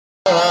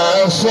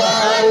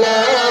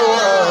صلوات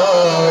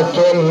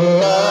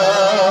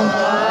الله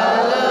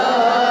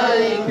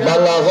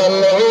بلغ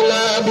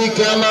العلا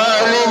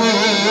بكماله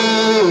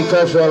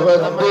كشف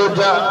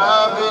الدجى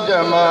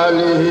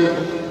بجماله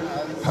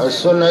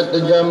حسنت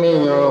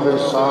جميع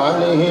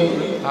خصاله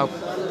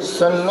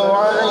صلوا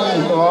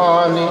عليه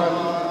وآله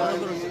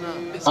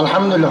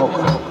الحمد لله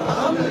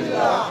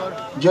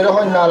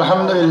جرحنا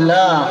الحمد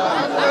لله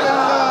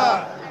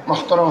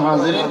محترم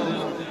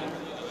حاضرين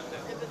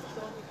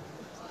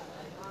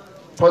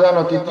প্রধান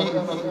অতিথি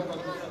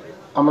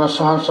আমরা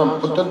সাহায্য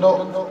অত্যন্ত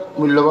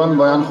মূল্যবান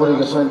বয়ান করে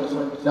গেছেন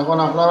এখন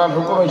আপনারা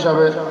হুকুম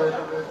হিসাবে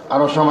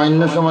আরো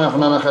সামান্য সময়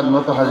আপনারা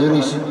খেদমত হাজির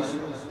হয়েছি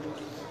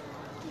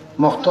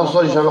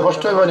মুখতাসর হিসাবে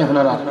কষ্ট হইবেন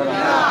আপনারা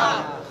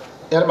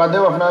এর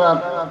বাদেও আপনারা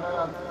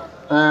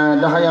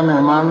দেখাইয়া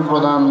মেহমান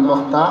প্রধান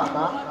বক্তা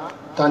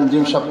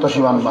তানজিম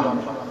সপ্তশিবান বা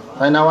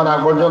তাই না আমার আগ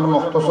পর্যন্ত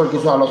মুখতাসর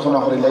কিছু আলোচনা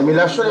করিলে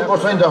মিলাদ শরীফ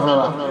পড়ছেন তো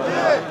আপনারা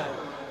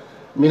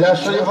মিলাদ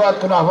শরীফ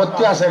কোনো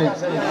আপত্তি আছে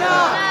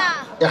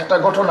একটা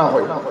ঘটনা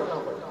হয়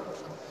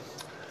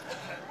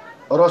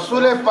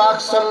রাসূল পাক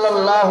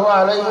সাল্লাল্লাহু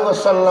আলাইহি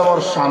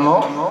ওয়াসাল্লামের শানো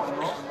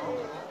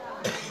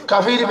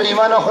কাফির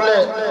বেঈমান হলে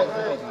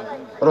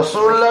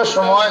রাসূলুল্লাহ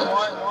সময়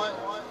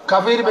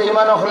কাফির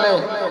বেঈমান হলে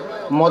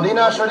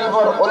মদিনা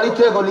শরীফের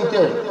অলিতে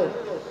গলিতে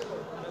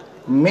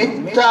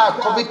মিথ্যা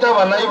কবিতা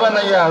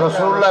বানাইয়া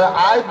রাসূলুল্লাহর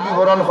আয়াত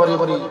বিবরণ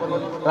করি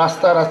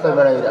রাস্তা রাস্তা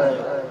বেড়াইরা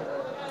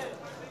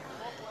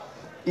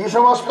এই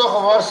সমস্ত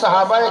খবর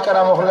সাহাবায়ে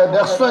কেরাম হলে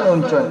দেখছেন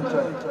শুনছেন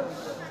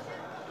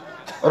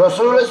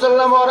রাসূলুল্লাহ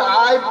সাল্লাল্লাহু আলাইহি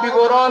আয়াত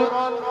বিবরণ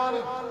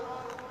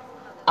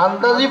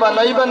আন্দাজি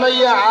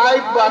বানাইয়া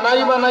আয়াত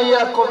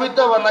বানাইয়া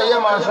কবিতা বানাইয়া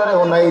মানুষের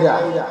শুনাইরা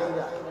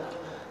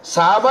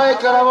সাহাবায়ে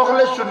কেরাম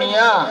হলে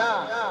শুনিয়া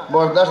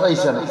বরদাস্ত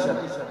হইছে না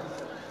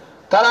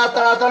তারা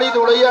তাড়াতাড়ি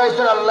দৌড়াইয়া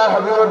আইছেন আল্লাহর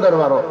হাবিবের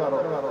দরবারে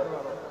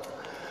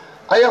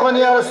এখন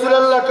ইয়া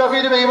রাসূলুল্লাহ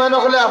কাফির বেঈমান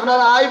হলে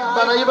আপনারা আয়াত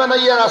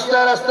বানাইয়া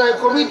রাস্তায় রাস্তায়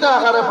কবিতা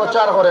আকারে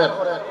প্রচার করেন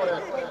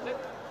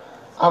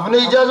আপনি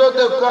ইজাজত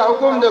দেখো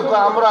হুকুম দেখো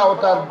আমরা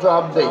ওটার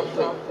জবাব দেই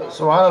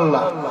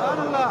সুবহানাল্লাহ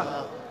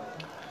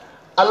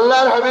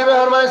আল্লাহর হাবিবে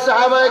ফরমায়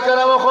সাহাবায়ে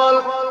কেরাম হল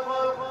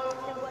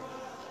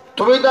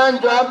তুমি তান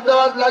জবাব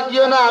দেওয়ার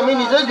লাগিও না আমি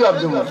নিজে জবাব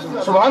দেব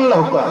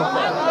সুবহানাল্লাহ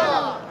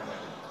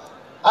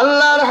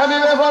আল্লাহর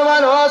হাবিবে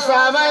ফরমান ও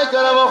সাহাবায়ে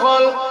কেরাম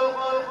হল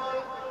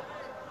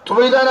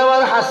তুমি তান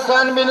আমার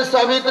হাসান বিন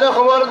সাবিতরে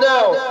খবর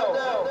দাও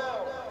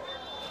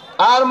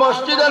আর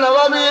মসজিদে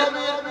নববীর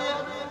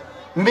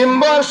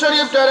মিম্বর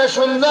শরীফটারে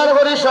সুন্দর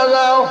করে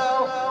সাজাও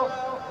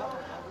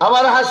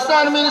আমার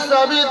হাসান বিন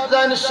সাবিত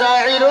জান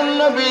শাইরুন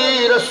নবী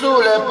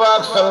রাসূল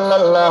পাক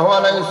সাল্লাল্লাহু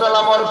আলাইহি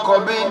সাল্লামের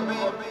কবি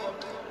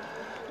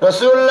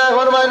রাসূলুল্লাহ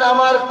ফরমায়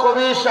আমার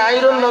কবি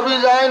শাইরুন নবী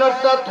জাইন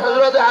অর্থাৎ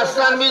হযরত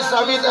হাসান বিন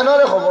সাবিত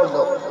এনরে খবর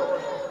দাও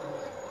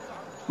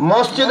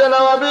মসজিদে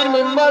নববীর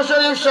মিম্বর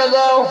শরীফ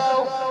সাজাও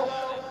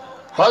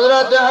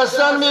হযরত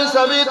হাসান বিন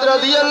সাবিত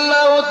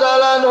রাদিয়াল্লাহু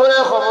তাআলা আনহুরে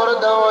খবর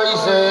দেওয়া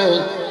হইছে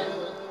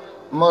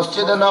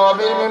মসজিদে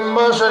নববীর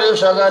মিম্বর শরীফ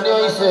সাজানো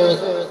হইছে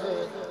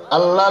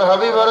আল্লাহর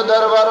হাবিবের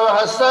দরবারে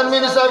হাসান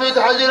বিন সাবিত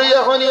হাজির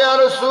এখন ইয়া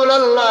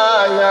রাসূলুল্লাহ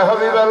ইয়া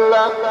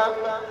হাবিবাল্লাহ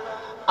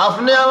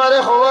আপনি আমারে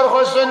খবর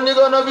করছেন নি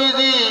গো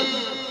নবীজি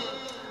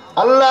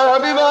আল্লাহর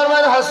হাবিব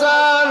আমার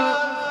হাসান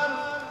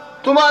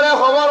তোমারে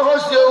খবর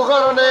করছি ও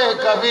কারণে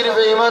কাফির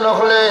বেঈমান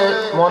হলে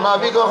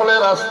মুনাফিক হলে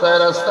রাস্তায়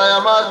রাস্তায়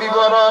আমার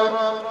বিবরণ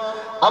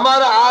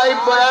আমার আয়াত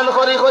বয়ান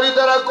করি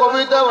তারা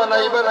কবিতা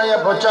বানাইয়া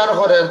প্রচার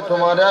করে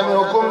তোমারে আমি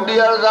হুকুম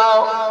দিয়া যাও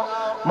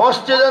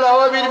মসজিদে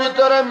নববীর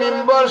ভিতরে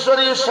মিম্বর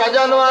শরীফ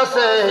সাজানো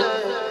আছে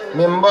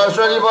মিম্বর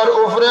শরীফের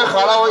উপরে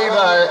খাড়া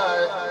হইবা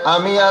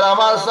আমি আর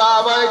আমার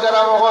সাহাবায়ে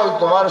কেরাম হল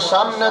তোমার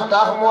সামনে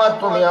তাকমু আর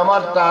তুমি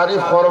আমার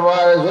তারিফ করবা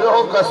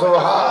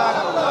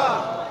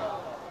সুবহানাল্লাহ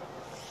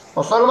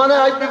মুসলমানে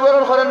আয়াত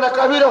বিবরণ করেন না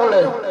কাফির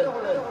হলে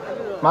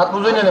মাত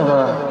বুঝেন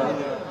না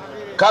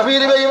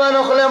কাফির বেঈমান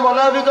হলে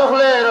মুনাফিক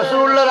হলে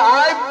রাসূলুল্লাহর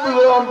আয়াত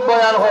বিবরণ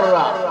বয়ান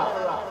কররা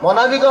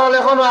মুনাফিক হলে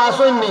এখনো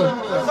আসেননি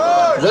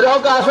জোরে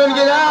হোক আসেন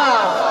কিনা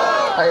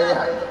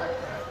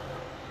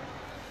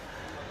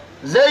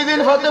যেই দিন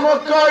ফতে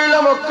মক্কা হইল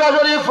মক্কা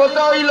শরীফ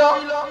ফতে হইল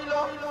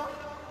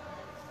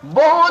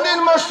বহুদিন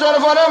মশর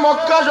পরে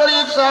মক্কা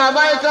শরীফ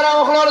সাহাবায়ে কেরাম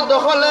হলর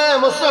দখলে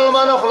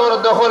মুসলমান হলর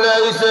দখলে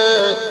আইছে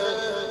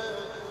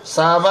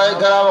সাহাবায়ে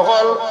কেরাম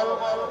হল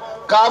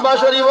কাবা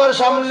শরীফের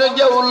সামনে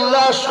গিয়ে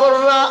উল্লাস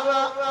কররা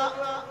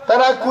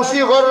তারা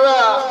খুশি কররা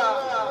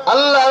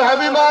আল্লাহর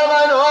হাবিব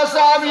ফরমায় ও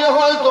সাহাবী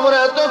হল তোমরা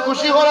এত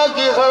খুশি করো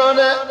কি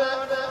কারণে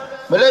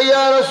বলে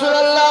ইয়া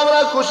রাসূলুল্লাহ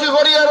আমরা খুশি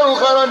করি আর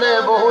কারণে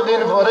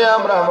বহুদিন পরে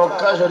আমরা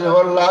মক্কা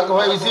শরীফের লাগ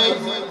হইছি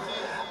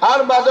আর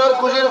বাদর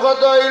খুশির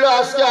কথা হইল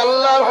আজকে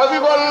আল্লাহর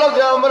হাবিব বলল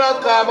যে আমরা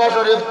কাবা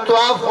শরীফ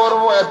তওয়াফ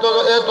করব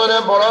এতরে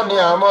বড়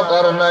নিয়ামত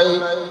আর নাই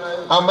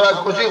আমরা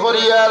খুশি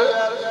করি আর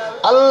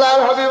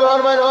আল্লাহর হাবিব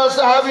ফরমায় ও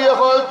সাহাবী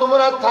হল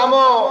তোমরা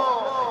থামো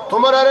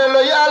তোমরা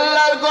লইয়া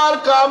আল্লাহর ঘর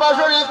কাবা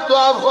শরীফ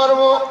তওয়াফ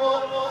করব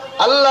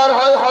আল্লাহর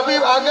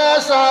হাবিব আগে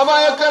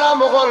সাহাবায়ে কেরাম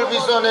হল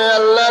পিছনে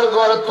আল্লাহর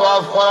ঘর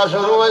তওয়াফ করা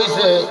শুরু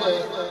হইছে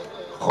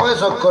কয়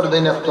চক্কর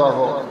দেন এক তোয়াফ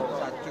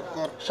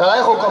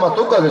সারাই হুকুমা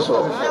তুকা গেছো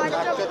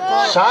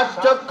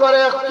 60 চক্করে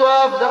এক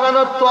তোয়াফ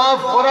দেখানো তোয়াফ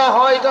করা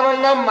হয় কারণ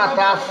নাম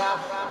মাতাফ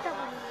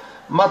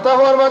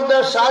মাতাফের মধ্যে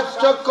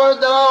 60 চক্কর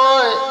দেওয়া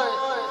হয়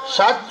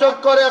 60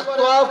 চক্করে এক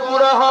তোয়াফ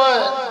পুরা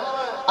হয়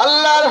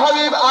আল্লাহর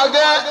হাবিব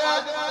আগে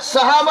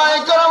সাহাবায়ে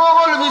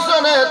কেরামগণ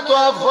পিছনে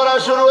তোয়াফ করা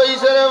শুরু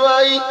হইছে রে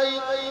ভাই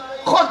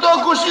কত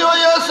খুশি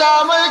হইয়া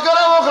সাহাবায়ে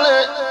কেরামগণ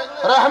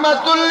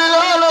রাহমাতুল লিল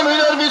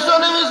আলামিনের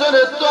পিছনে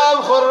পিছনে তোয়াফ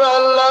করে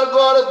আল্লাহর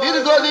ঘর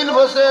দীর্ঘদিন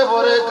বসে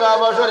পরে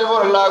কাবা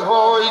শরীফের লাভ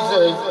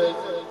হইছে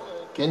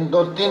কিন্তু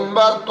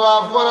তিনবার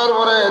তোয়াফ করার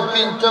পরে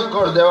 3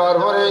 চক্কর দেওয়ার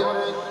পরে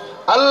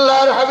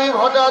আল্লাহর হাবিব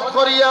হঠাৎ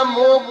করিয়া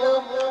মুখ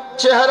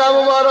চেহারা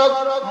মুবারক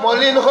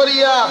মলিন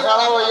করিয়া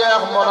খাড়া হইয়া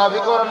এক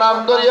মুনাফিকের নাম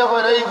ধরিয়া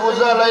কয় এই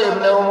ফুজালা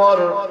ইবনে উমর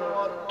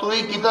তুই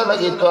কিতা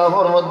লাগি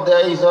তোয়াফের মধ্যে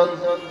আইছত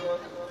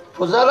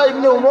ফুজালা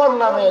ইবনে উমর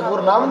নামে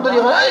ওর নাম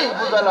ধরিয়া কয় এই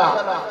ফুজালা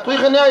তুই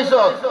কেন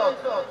আইছত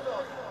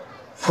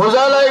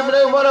ফুজালা ইবনে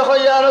উমর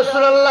কয় ইয়া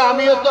রাসূলুল্লাহ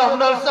আমিও তো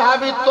আপনার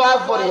সাহাবী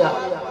তোয়াফ করিয়া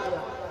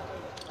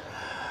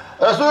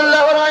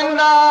রাসূলুল্লাহ বলেন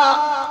না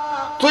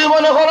তুই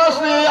মনে করস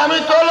নি আমি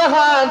তোলে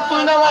খান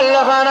তুই না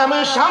আল্লাহ খান আমি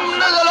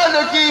সামনে জ্বালা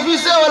দেখি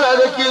পিছেওয়ালা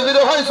দেখি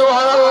যদি হয়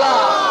সুবহানাল্লাহ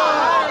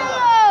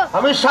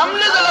আমি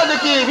সামনে জ্বালা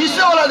দেখি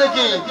পিছেওয়ালা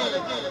দেখি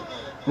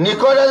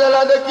নিকটে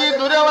জ্বালা দেখি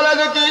দূরেওয়ালা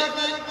দেখি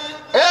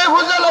এই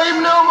ফুজালা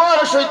ইবনে উমর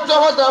সত্য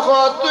কথা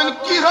কয় তুই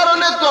কি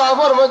কারণে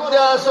তোয়াফের মধ্যে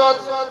আসত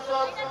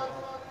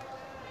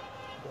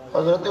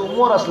হযরত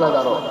উমর আসলা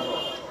দাঁড়ো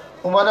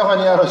উমরে কয়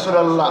ইয়া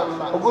রাসূলুল্লাহ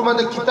হুকুম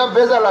মধ্যে কিতাব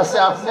ভেজাল আছে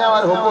আপনি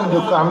আমার হুকুম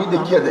দেখো আমি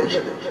দেখিয়ে দেই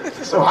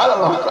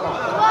সুবহানাল্লাহ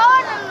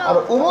আর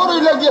উমর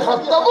লাগি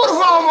খাত্তাবুর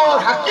উমর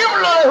হাকিম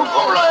লয়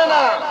হুকুম লয়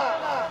না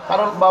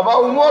কারণ বাবা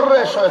উমর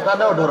রে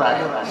শয়তানেও ডরায়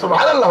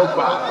সুবহানাল্লাহ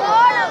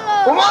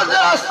উমর যে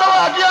রাস্তা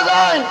হাঁটিয়া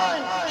যায়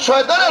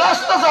শয়তানের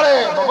রাস্তা ছাড়ে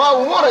বাবা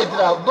উমর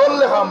আইতরা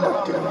দললে কাম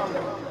করতে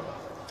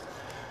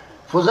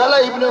ফুজালা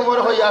ইবনে উমর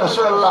কয় ইয়া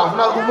রাসূলুল্লাহ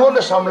আপনার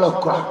উমরের সামলা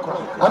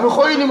আমি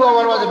কই নিব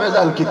আমার মাঝে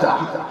ভেজাল কিতা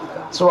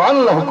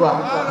সুবহানাল্লাহ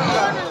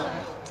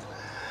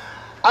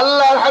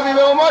আল্লাহর হাবিব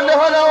ওমর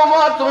দেখো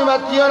ওমর তুমি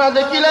মাতিও না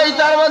দেখিলাই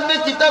তার মধ্যে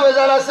কিতাবে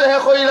যারা আছে হে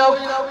কইলাও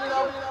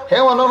হে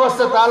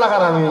অনবস্তে তা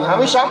লাগান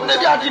আমি সামনে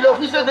দিয়ে আটিল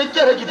অফিসে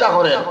দেখিয়ে রে কিতা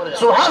করে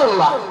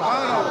সুবহানাল্লাহ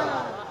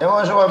এমন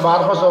সময়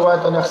বার খসে হয়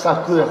তো এক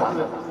সাক্ষী খান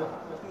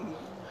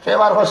কে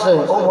বার খসে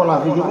ও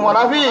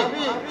মুনাফিক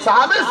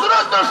সাহাবীর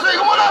সুরত ধরছে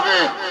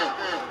মুনাফিক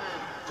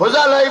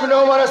ফুজালা ইবনে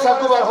উমর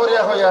সাক্ষী বার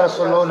করিয়া কয় ইয়া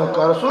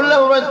রাসূলুল্লাহ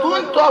বলেন তুই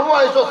তো আবু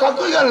আইছো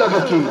সাক্ষী গান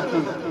লাগে কি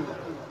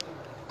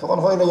তখন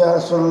কইল ইয়া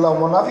রাসূলুল্লাহ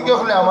মুনাফিক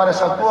হলে আমারে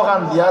সাক্ষী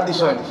খান দিয়া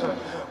দিছেন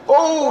ও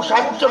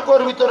 60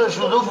 চক্কর ভিতরে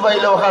সুযোগ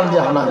পাইলে ওখান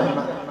দিয়া না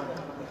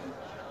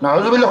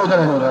নাউযুবিল্লাহ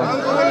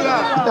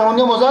এটা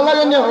উনি মজা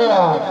লাগে না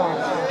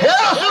হে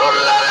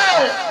রাসূলুল্লাহ রে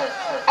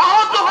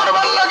আহত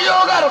করবার লাগি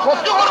হোক আর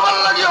কষ্ট করবার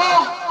লাগি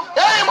হোক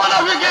এই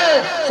মুনাফিকে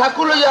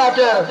সাক্ষী লইয়া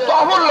আটে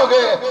তোফর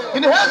লগে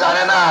কিন্তু হে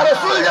জানে না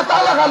রাসূল যে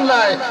তালা খান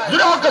নাই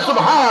জুরে হোক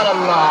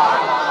সুবহানাল্লাহ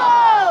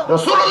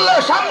রাসূলুল্লাহ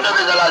সামনে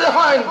দিয়ে জ্বালা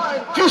দেখেন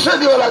পিছে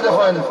দিয়ে জ্বালা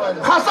দেখেন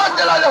খাসাত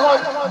জ্বালা দেখেন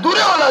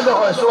দূরে জ্বালা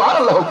দেখেন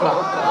সুবহানাল্লাহ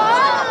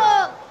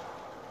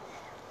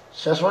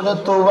শেষ পর্যন্ত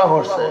তওবা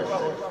করছে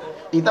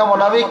ইতা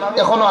মুনাফিক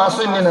এখনো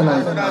আসেনি না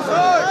নাই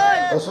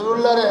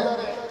রাসূলুল্লাহ রে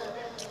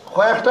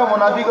কয়েকটা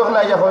মুনাফিক হল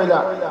আইয়া কইলা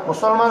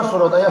মুসলমান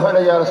সুরত আইয়া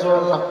কইলা ইয়া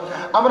রাসূলুল্লাহ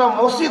আমরা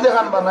মসজিদ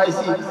এখান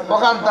বানাইছি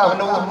ওখান তা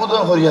আপনি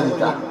উদ্বোধন করিয়া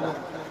দিতা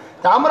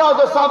আমরাও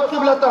তো সাফ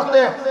কিবলা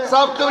থাকতে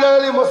সাফ কিবলা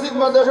মসজিদ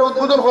মাদ্রাসা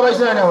উদ্বোধন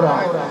করাইছে না ওরা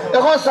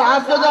এখন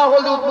সাহাবজাদা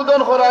হল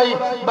উদ্বোধন করাই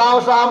বা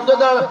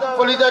সাহাবজাদা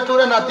কলিজা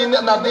টুরে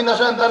নাতিন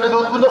আসেন তাহলে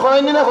উদ্বোধন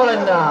করাইনি না করাই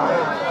না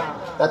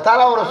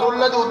তারাও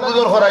রাসূলুল্লাহ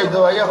উদ্বোধন করাই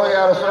দো ইয়া কয়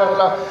ইয়া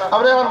রাসূলুল্লাহ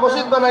আমরা এখন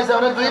মসজিদ বানাইছে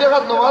আমরা 2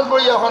 রাকাত নামাজ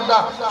পড়ি এখন তা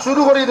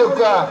শুরু করি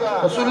দেখা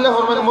রাসূলুল্লাহ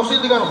ফরমায়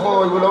মসজিদ গান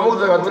কই বলে অমুক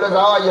জায়গা বলে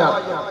যাও আইয়া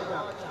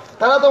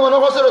তারা তো মনে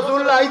করছে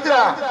রাসূলুল্লাহ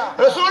আইতরা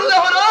রাসূলুল্লাহ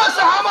বলে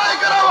সাহাবায়ে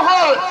কেরাম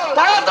হল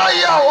তারা তো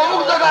আইয়া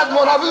অমুক জায়গা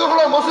মুনাফিক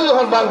হল মসজিদ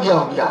হল ভাঙ্গিয়া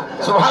হইয়া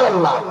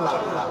সুবহানাল্লাহ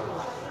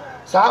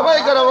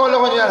সাহাবায়ে কেরাম বলে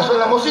ইয়া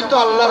রাসূলুল্লাহ মসজিদ তো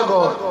আল্লাহর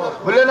ঘর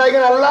বলে না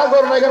এখানে আল্লাহর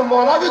ঘর না এখানে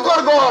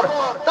মুনাফিকের ঘর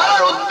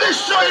তার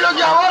উদ্দেশ্য হইল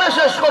কি আমারে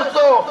শেষ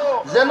করতো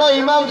যেন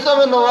ইমাম সাহেব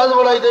নামাজ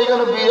পড়াই দেয়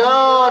কেন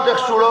বিরাট এক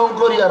সুড়ং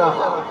করিয়া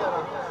রাখা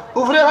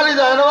উপরে খালি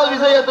যায় নামাজ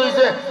বিছাইয়া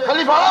তৈছে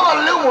খালি ভাড়া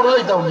মারলেও মরে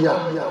যাইতাম গিয়া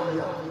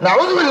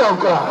নাউযুবিল্লাহ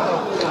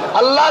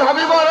আল্লাহর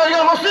হাবিবের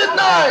এখানে মসজিদ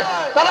নাই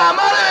তারা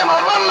আমারে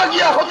মারবার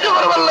লাগিয়া ক্ষতি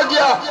করবার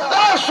লাগিয়া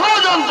তারা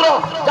ষড়যন্ত্র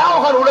যাও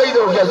ওখানে উড়াই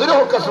দেও গিয়া জুড়ে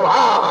হোক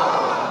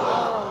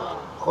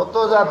কত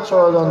জাত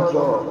ষড়যন্ত্র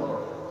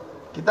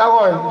কিতাব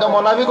হয় এটা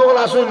মুনাফিক হল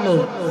আসেননি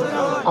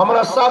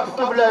আমরা সাফ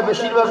কিবলায়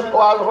বেশিরভাগ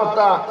ওয়াজ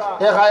কথা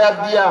এক আয়াত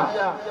দিয়া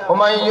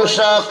ওমাই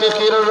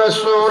ইউশাকিকির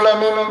রাসূল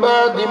মিন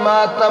বাদি মা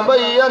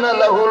তাবায়্যানা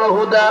লাহুল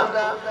হুদা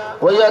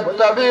ওয়া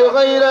ইয়াত্তাবি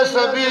গায়রা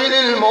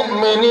সাবিলিল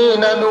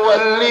মুমিনিনা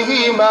নুওয়াল্লিহি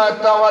মা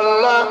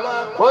তাওয়াল্লা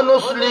ওয়া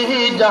নুসলিহি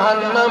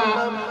জাহান্নাম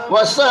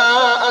ওয়া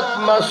সাআত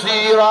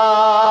মাসীরা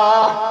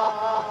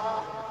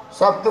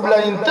সাহেব কিবলা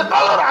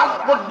ইন্তেকালের আগ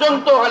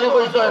পর্যন্ত খালি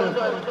কইছেন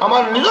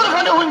আমার নিজের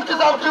খানে হুঁচি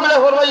সাহেব কিবলা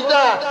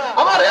ফরমাইতা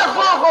আমার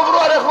এখো খবর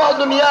আর এখো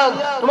দুনিয়া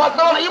তোমার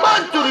তোমার ইমান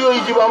চুরি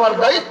হয়ে যাব আমার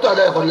দায়িত্ব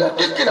আদায় করিয়া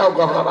ঠিক কিনা হোক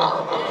আপনারা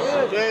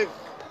ঠিক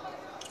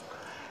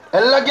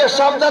এল্লা গিয়ে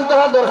সাবধান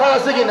থাকার দরকার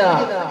আছে কিনা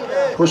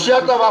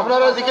হুঁশিয়ার তো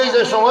আপনারা দিকেই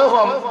যে সময়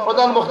কম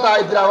প্রধান বক্তা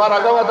আইতে আমার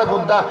আগামাতা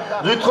গুদ্দা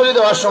জুইত খুলি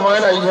দেওয়ার সময়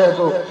নাই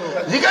যেহেতু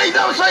জিগাই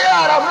দাও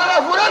সাইয়ার আপনারা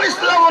পুরান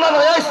ইসলাম না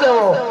নয়া ইসলাম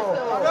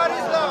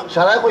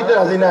সারাই কইতে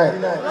রাজি নাই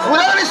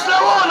পুরান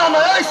ইসলাম না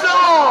নয়া ইসলাম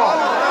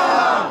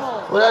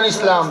পুরান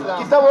ইসলাম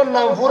কিতাবের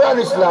নাম পুরান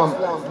ইসলাম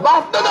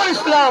বাপদাদার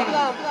ইসলাম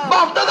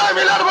বাপদাদা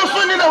মিলার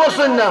বসছেন না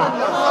বসছেন না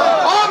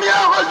ও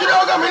মিয়া হজরে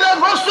ওগা মিলার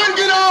বসছেন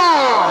কিনা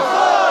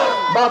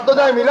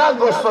বাপদাদায় মিলাদ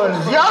বসছেন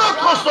জিয়ারত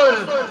করছেন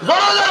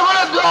জনাজার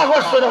পরে দোয়া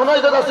করছেন এখন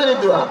এটা আছে নি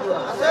দোয়া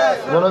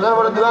জনাজার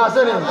পরে দোয়া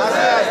আছে নি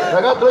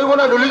জায়গা তৈব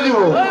না ডুলি দিব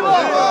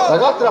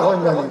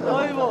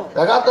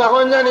জায়গাত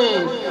রাখন জানি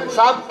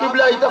সাব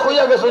কিবলা এটা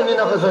কইয়া গেছেন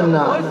না গেছেন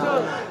না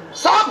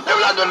সাব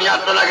কিবলা দুনিয়া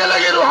তো লাগে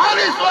লাগে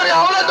রুহানি ইসলামী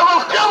আওলাদ যখন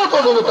কিয়ামত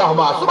পর্যন্ত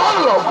তাহবা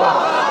সুবহানাল্লাহ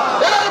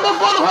এর মুখ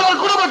বন্ধ করার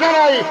কোনো কথা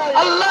নাই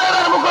আল্লাহ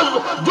এর মুখ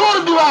জোর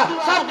দিবা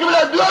সাব কিবলা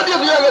দোয়া দিয়ে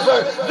দিয়া গেছে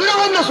দুই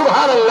বন্ধ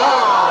সুবহানাল্লাহ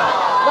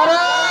আরে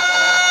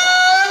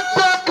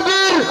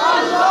তাকবীর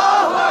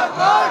আল্লাহু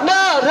আকবার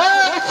নারে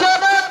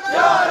সালাত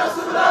ইয়া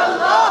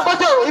রাসূলুল্লাহ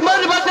বাজাও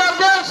ইমান বাজাও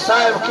দেশ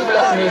সাহেব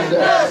কিবলা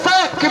নির্দেশ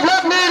সাহেব কিবলা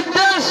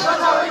নির্দেশ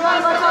বাজাও ইমান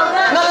বাজাও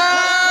দেশ নারে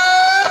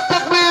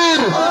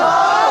তাকবীর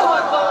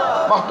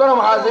محترم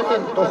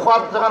حاضرین تو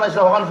خواب جگہ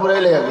شوہان پورے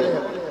لے گئے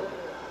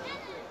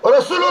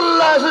رسول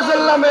اللہ صلی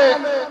اللہ علیہ وسلم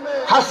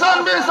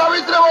حسن بن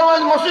ثابت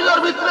فرمائیں মসজিদের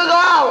ভিতরে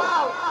যাও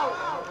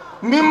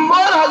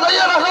মিম্বর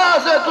হাজাইয়া রাখা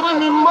আছে তুমি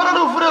মিম্বরের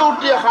উপরে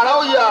উঠিয়া খাড়া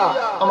হইয়া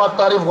আমার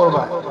তারিফ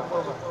করবা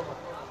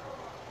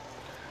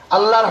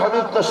আল্লাহর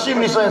হাবিব তশরিফ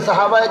নিছেন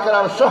সাহাবায়ে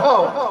কেরাম সহ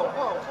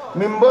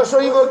মিম্বর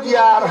শরীফ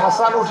গিয়া আর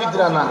হাসান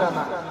উঠিতরা না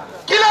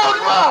কিলা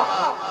উঠবা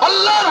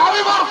আল্লাহর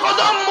হাবিবের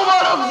কদম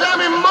মুবারক যে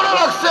মিম্বরে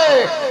রাখছে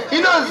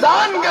ইনো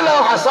জান গেল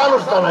হাসান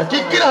উঠতা না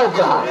ঠিক কিনা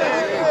হোকা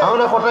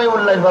আমরা কথাই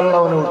বললাই আল্লাহ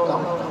মানে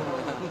উঠতাম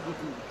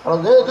আর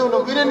যেহেতু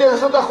নবীরে নিয়ে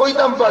সাথে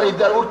কইতাম পারি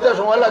তার উঠতে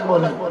সময় লাগবে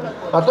না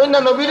অতই না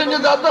নবীরে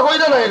নিয়ে যাতে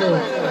কইরা নাই নে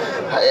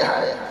হায়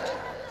হায়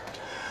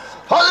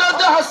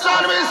হযরত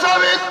হাসান বিন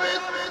সাবিত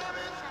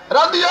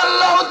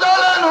রাদিয়াল্লাহু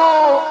তাআলা আনহু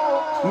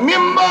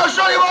মিম্বর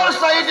শরীফের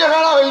সাইডে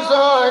খাড়া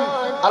হইছেন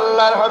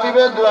আল্লাহর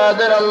হাবিবের দোয়া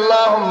দেন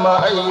আল্লাহুম্মা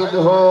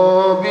আইয়িদহু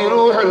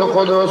বিরূহিল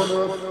কুদুস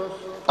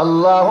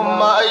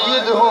আল্লাহুম্মা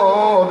আইয়িদহু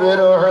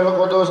বিরূহিল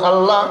কুদুস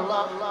আল্লাহ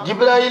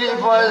জিবরাইল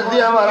ফয়েজ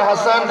দিয়ে আমার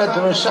হাসানকে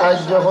তুমি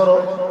সাহায্য করো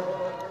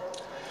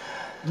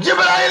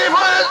জিবরাইল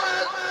ফয়েজ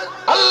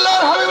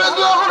আল্লাহর হাবিবের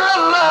দোয়া করেন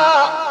আল্লাহ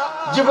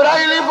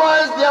জিবরাইল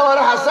ফয়েজ দিয়ে আমার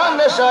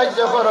হাসানকে সাহায্য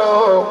করো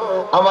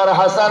আমার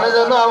হাসানে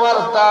যেন আমার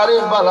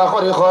তারিফ বালা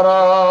করে করে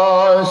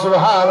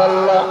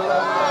সুবহানাল্লাহ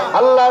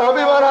আল্লাহর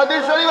হাবিবের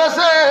হাদিস শরীফ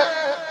আছে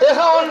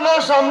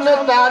এখানের সামনে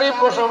তারিফ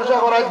প্রশংসা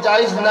করা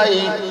জায়েজ নাই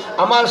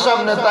আমার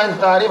সামনে তাই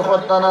তারিফ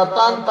করতাম না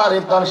তান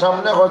তারিফ তার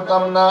সামনে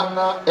করতাম না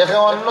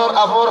এখানের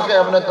আপরকে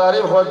আপনি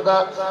তারিফ করতা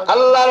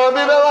আল্লাহর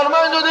হাবিব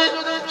ফরমায় যদি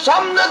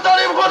সামনে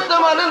তারিফ করতে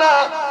মানে না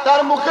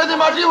তার মুখে দিয়ে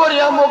মাটি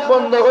ভরিয়া মুখ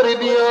বন্ধ করে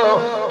দিও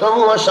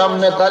তবুও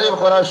সামনে তারিফ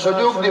করার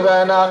সুযোগ দিবে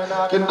না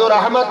কিন্তু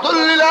রাহমাতুল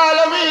লিল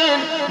আলামিন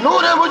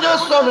নূরে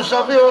মুজাসসাম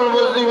শফিউল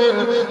মুসলিমিন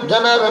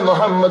জনাব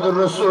মুহাম্মদুর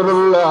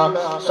রাসূলুল্লাহ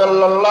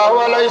সাল্লাল্লাহু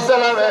আলাইহি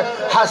সাল্লাম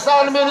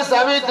হাসান বিন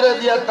সাবিত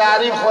রাদিয়া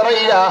তারিফ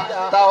করাইয়া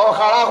তাও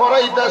খাড়া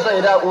করাইতা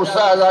সাইরা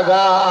উসা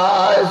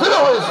জায়গায় শুরু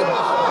হইছে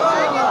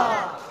সুবহানাল্লাহ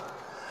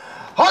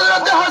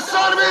হযরত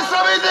হাসান বিন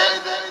সাবিত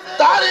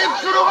তারিফ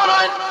শুরু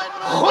করেন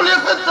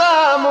خلقت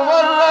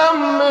مبرأ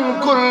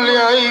من كل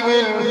عيب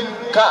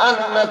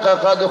كأنك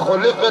قد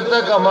خلقت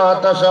كما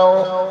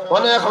تشاء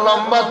অনেক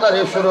লম্বা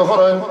তারিফ শুরু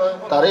করেন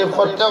তারিফ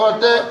করতে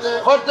করতে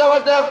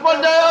এক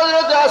পর্যায়ে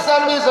হযরত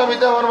হাসান বিন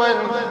সাবিত ফরমায়েন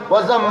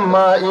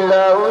ওয়াজাম্মা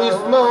ইলাহু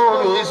ইসমাহু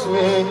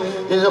বিসমিহি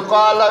ইয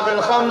ক্বালা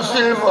বিল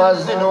খামসিল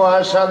মুয়াজ্জিন ওয়া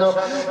আশহাদু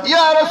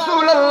ইয়া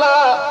রাসূলুল্লাহ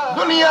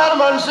দুনিয়ার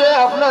মানুষে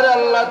আপনারে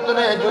আল্লাহ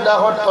তনে জুদা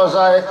করতে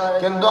চায়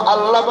কিন্তু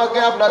আল্লাহ পাকে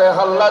আপনারে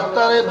আল্লাহ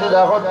তনে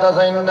জুদা করতে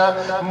চায় না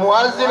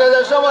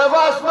মুয়াজ্জিনের সময়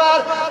বাসবার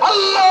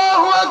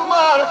আল্লাহু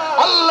আকবার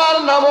আল্লাহর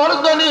নামের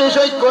ধ্বনি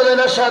সাক্ষ্য দেন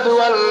আশহাদু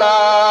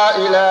আল্লাহ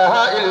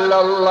ইলাহা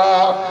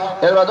ইল্লাল্লাহ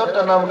এর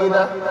বাদরটার নাম কি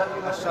না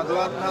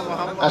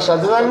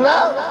আশহাদু আন্না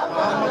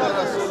মুহাম্মাদুর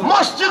রাসূলুল্লাহ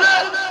মসজিদে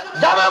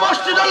জামে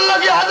মসজিদের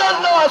লাগি আযান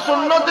দেওয়া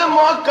সুন্নতে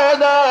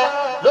মুআক্কাদা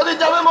যদি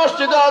জামে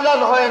মসজিদে আযান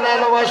হয় না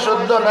নামাজ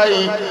শুদ্ধ নাই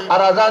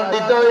আর আযান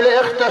দিতে হইলে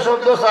একটা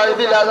শব্দ ছাড়ি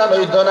দিলে আযান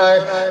হইতো না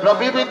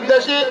নবী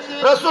বিদ্বেষী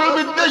রাসূল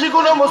বিদ্বেষী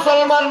কোন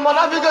মুসলমান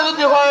মুনাফিক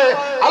যদি হয়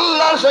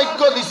আল্লাহর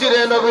সাক্ষ্য দিছি রে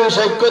নবীর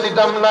সাক্ষ্য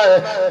দিতাম না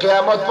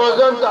কিয়ামত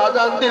পর্যন্ত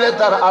আযান দিলে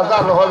তার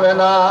আযান হবে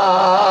না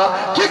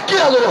ঠিক কি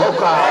আল্লাহর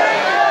হুকুম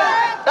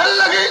এর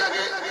লাগি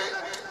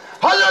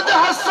হযরত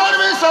হাসান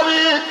বিন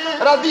সাবিত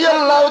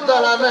রাদিয়াল্লাহু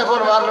তাআলা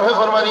আনহু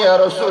ফরমান ইয়া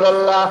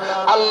রাসূলুল্লাহ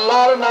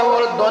আল্লাহর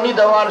নামের ধ্বনি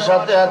দেওয়ার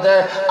সাথে সাথে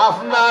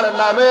আপনার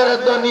নামের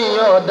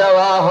ধ্বনিও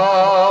দেওয়া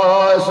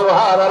হয়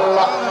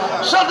সুবহানাল্লাহ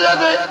সাথে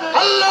সাথে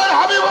আল্লাহর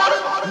হাবিবের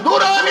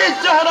নুরানি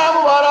চেহারা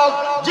মুবারক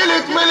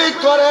ঝিলিক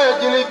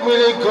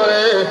মিলিক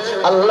করে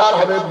আল্লাহর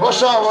হাবিব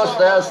বসা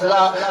অবস্থায়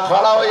আসলা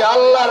খাড়া হইয়া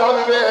আল্লাহর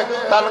হাবিবে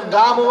তার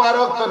গা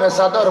মুবারক তনে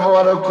চাদর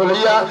মুবারক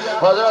খুলিয়া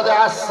হযরত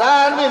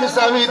হাসান বিন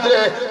সাবিত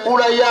রে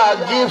উড়াইয়া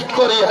গিফট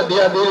করিয়া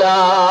দিয়া দিলা।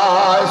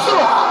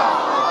 সুবহানাল্লাহ।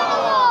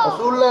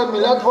 রাসূলুল্লাহ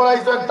মিলাদ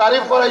পড়াইছেন,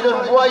 তারিফ করাইছেন,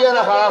 বুয়াইয়া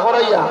না খাড়া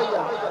করাইয়া?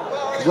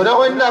 জোরে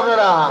কইন না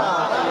আপনারা।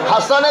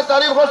 হাসানের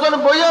তারিফ করছেন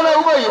বইয়া না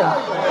উবাইয়া?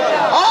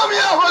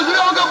 আমিয়া হযরত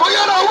ওকে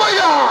বইয়া না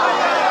উবাইয়া?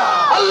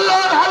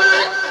 আল্লাহর হাবিব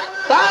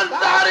তার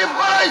তারিফ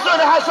করাইছেন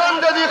হাসান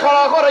যদি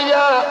খাড়া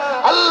করাইয়া।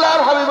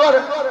 আল্লাহর হাবিবের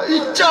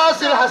ইচ্ছা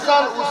আছিল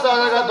হাসান উঁচা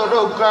জায়গা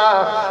দৌকা,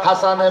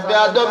 হাসানে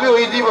বেয়াদবি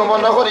হই দিব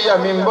মনে করিয়া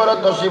মিম্বরে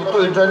তশরিফ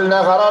তুলছেন না,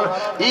 কারণ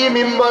ই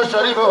মিম্বর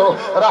শরীফ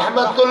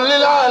রাহমাতুল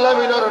লিল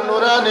আলামিনের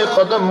নুরানি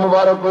কদম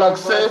মুবারক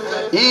লাগছে।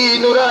 ই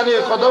নুরানি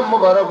কদম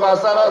মুবারক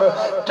হাসানের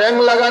ঠ্যাং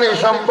লাগানি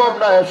সম্ভব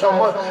নয়,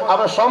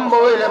 আবার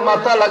সম্ভব হইলে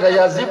মাথা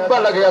লাগাইয়া জিব্বা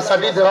লাগাইয়া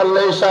ছাটিতে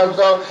পারলে শান্ত।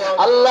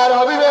 আল্লাহর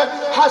হাবিবে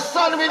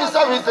হাসান বিন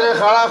সাবিত রে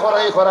খাড়া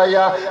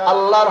করাইয়া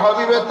আল্লাহর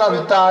হাবিবে তার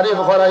তারিফ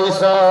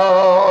করাইছে।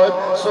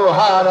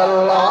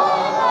 সুবহানাল্লাহ।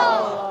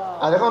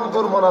 আর এখন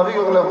তোর মুনাফিক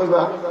গুলো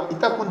কইবা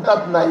ইতা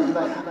কুনতাত নাই,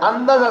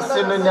 আন্দাজ আছে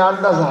না?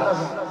 আন্দাজ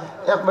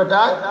এক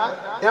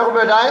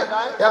বেটায়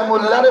এক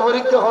মোল্লারে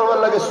পরীক্ষা করবার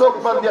লাগে চোখ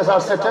বান্ধিয়া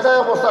ছাড়ছে, ঠেকা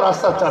অবস্থা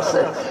রাস্তা ছাড়ছে,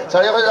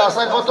 ছাড়িয়ে কয়ে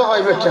আসায় কত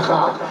পাইবে ঠেকা।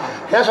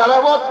 হে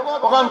সারাবত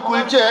ওখান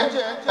কুলছে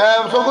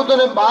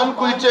চকুতনে বান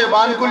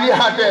কুলিয়ে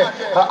হাঁটে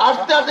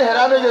আটতে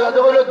হেরানো যাতে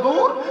বলে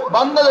দূর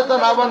বান্ধা যেত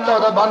না, বান্ধা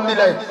ওটা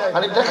বান্ধিলাই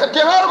আর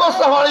টেকার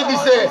বস্তা ফাড়ি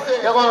দিছে।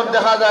 এখন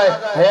দেখা যায়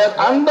হে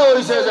আন্দা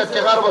হয়েছে যে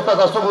টেকার বস্তা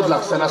তার সবুত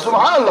লাগছে না।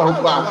 সুবহানাল্লাহ।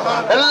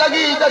 এর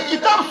লাগি এটা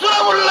কিতাব সূরা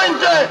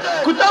বললাইছে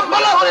কিতাব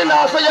বলা করে না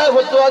আসা যায়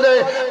ফতোয়া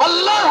দেয়।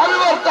 আল্লাহর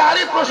হাবিবের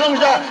তারিফ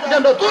প্রশংসা এটা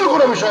নতুন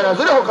কোনো বিষয় না।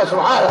 জোরে হোক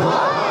সুবহানাল্লাহ।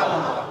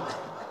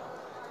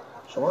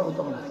 সময় কত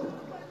আছে?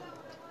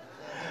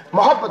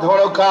 মোহাম্মদ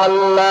বড়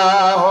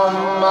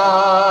আল্লাহুম্মা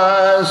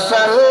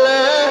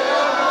সাল্লি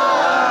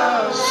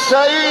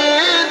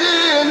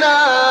সাইয়্যিদিনা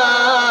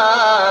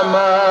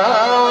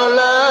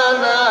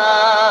মাওলানা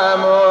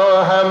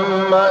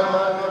মুহাম্মদ।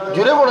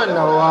 জুড়ে বলেন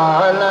না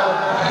ওয়ালা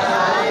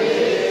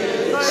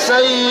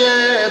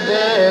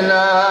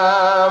সাইয়্যিদিনা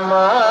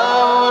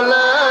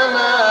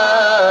মাওলানা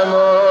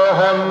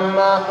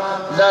মুহাম্মদ।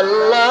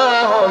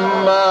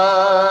 আল্লাহুম্মা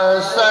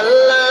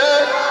সাল্লি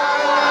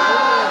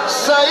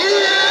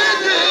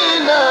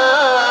সাইয়্যিদিনা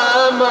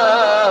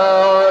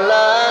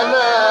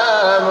মাওলানা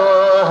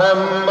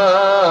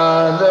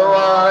মুহাম্মদ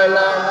ওয়া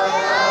আলা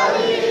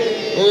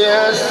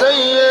ইয়া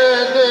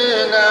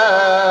সাইয়্যিদিনা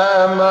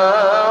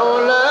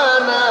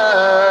মাওলানা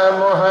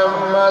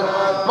মুহাম্মদ।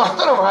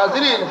 মুহতারাম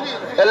হাজিরিন,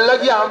 এর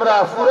লাগি আমরা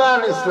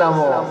পুরান ইসলাম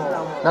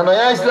না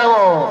নয়া ইসলাম,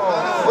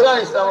 পুরান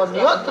ইসলাম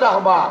নিয়ত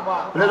রাখবা।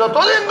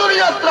 যতদিন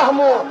দুনিয়াত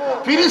রাখবো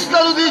ফিরিস্তা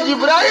যদি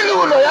জিব্রাইল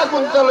লয়া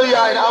কুনতা লইয়া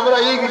আইন, আমরা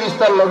এই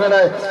ফিরিস্তার লগে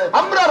নাই।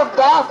 আমরা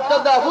বাপ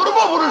দাদা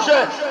পূর্বপুরুষে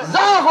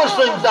যা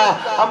করছেন তা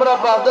আমরা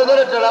বাপ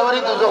দাদারে টেলাবাড়ি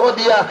দোজখ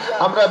দিয়া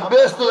আমরা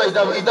ব্যস্ত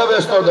যাইতাম, ইটা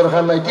ব্যস্ত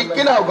দরকার নাই। ঠিক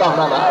কিনা হোক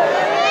আপনারা?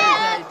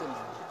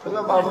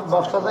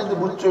 ব্যবসা চাইতে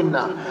বুঝছেন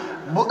না,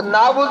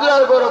 না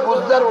বুঝার করে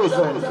বুঝদার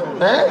হইছেন।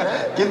 হ্যাঁ,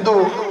 কিন্তু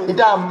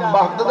এটা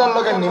বাপদাদার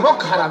লগে নিমক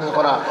হারামি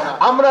করা।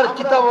 আমরার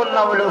কিতাবের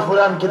নাম হইল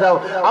পুরান কিতাব,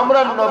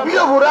 আমরার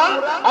নবীও পুরান,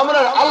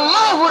 আমরার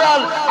আল্লাহ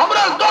পুরান,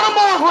 আমরার ধর্ম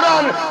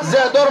পুরান।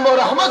 যে ধর্ম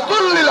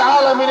রাহমাতুল লিল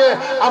আলামিনে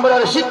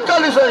আমরার শিক্ষা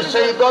দিয়েছে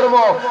সেই ধর্ম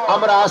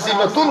আমরা আসি,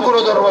 নতুন কোন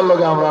ধর্মের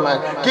লগে আমরা নাই।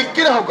 ঠিক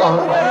কিনা হোক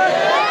আমরা?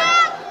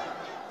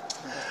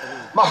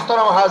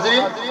 মাহতারাম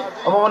হাজিরিন,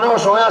 আমার মনে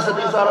হয় সময় আছে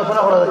কিছু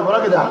আলোচনা করা যাবে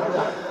নাকি? দা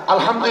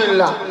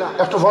আলহামদুলিল্লাহ।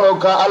 একটু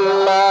ফরকা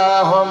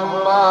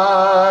আল্লাহুম্মা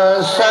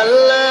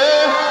সাল্লি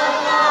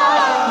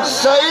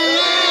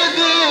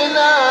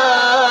সাইয়্যিদিনা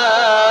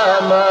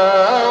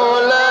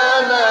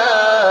মাওলানা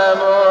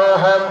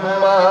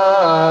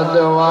মুহাম্মদ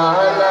ওয়া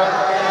আলা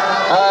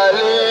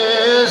আলি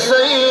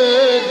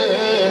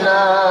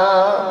সাইয়্যিদিনা।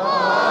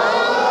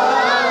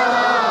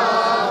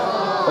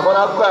 এখন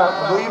আপনার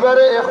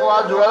দুইবারে এক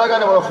ওয়াজ জোড়া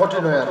লাগানো বড়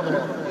কঠিন হয়ে আছে।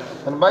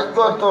 ভাগ্য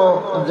তো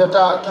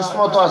যেটা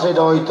কিসমত আছে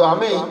এটা হইতো।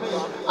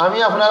 আমি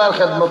আপনার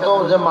খেদমত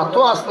যে মাতো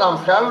আসলাম,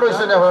 খেয়াল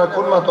রয়েছে না আপনার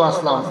কোন মাতো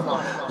আসলাম।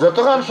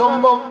 যতক্ষণ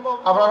সম্ভব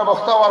আপনারা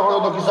বক্তা হওয়ার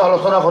পর্যন্ত কিছু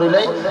আলোচনা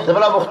করিলাই,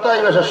 যেবেলা বক্তা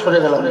এইবার শেষ করে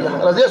গেলাম।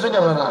 রাজি আছেন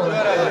আপনারা?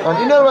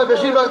 দিনের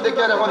বেশিরভাগ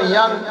দেখে এখন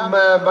ইয়াং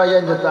বা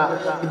ইয়াং যেটা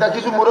এটা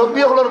কিছু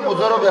মুরব্বী হলোর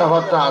বুঝারও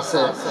ব্যবহারটা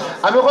আছে।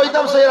 আমি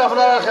কইতাম সেই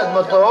আপনার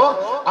খেদমত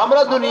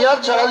আমরা দুনিয়ার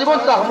সারা জীবন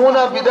তাহমু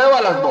না, বিদায়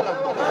হওয়া লাগবো।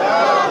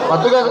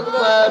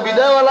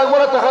 বিদায় হওয়া লাগবো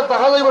না,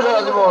 টাকা যাইব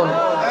সারা জীবন।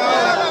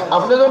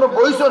 আপনি যখন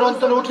বইছেন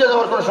অন্তরে উঠে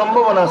যাওয়ার কোনো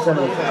সম্ভাবনা আছে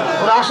না,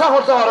 কোনো আশা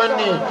করতে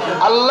পারেননি।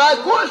 আল্লাহ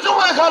কোন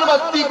সময় খান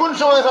বাত্তি, কোন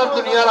সময় খান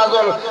দুনিয়ার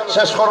আজল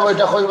শেষ করবো,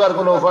 এটা কইবার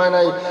কোনো উপায়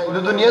নাই।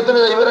 কিন্তু দুনিয়াতে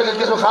যাইবার আগে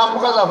কিছু খাম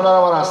কাজ আপনার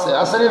আমার আছে,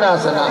 আসেনি না?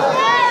 আছে না?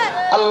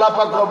 আল্লাহ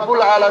পাক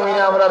রব্বুল আলামিন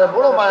আমরা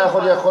বড় মায়া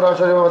করি, কোরআন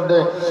শরীফের মধ্যে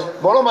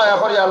বড় মায়া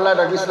করি। আল্লাহ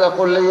ডাকিসলা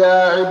কুল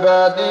ইয়া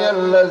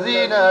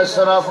ইবাদিয়াল্লাযিনা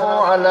আসরাফু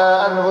আলা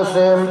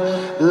আনফুসিহিম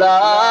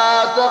লা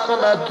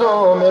তাকনাতু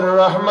মির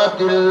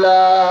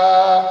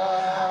রাহমাতিল্লাহ।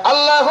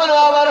 আল্লাহ হলো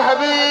আমার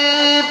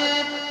হাবিব,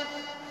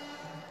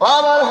 ও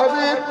আমার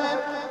হাবিব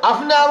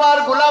আপনি আমার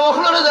গোলাম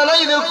হলরে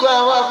জানাই দেখা,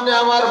 আপনি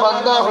আমার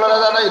বান্দা হলরে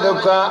জানাই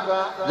দেখা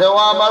যে ও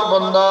আমার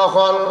বান্দা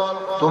হল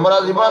তোমরা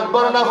জীবন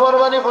ভর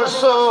নাফরমানি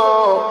করছো,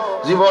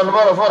 জীবন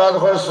ভর অপরাধ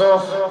করছো,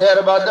 এর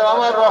বাদে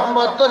আমার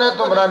রহমত তনে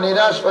তোমরা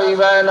নিরাশ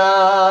হইবে না।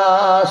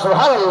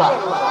 সুবহানাল্লাহ।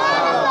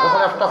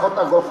 তখন একটা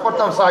কথা গপ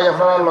করতাম চাই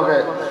আপনার লগে,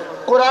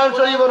 কোরআন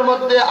শরীফের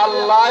মধ্যে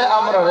আল্লাহ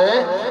আমরারে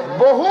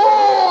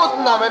বহুত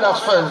নামে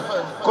ডাকছেন।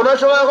 কোন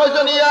সময়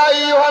কইছেন ইয়া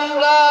আইয়ুহান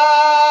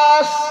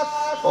নাস,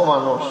 ও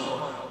মানুষ।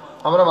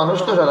 আমরা মানুষ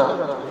তো যারা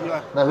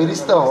না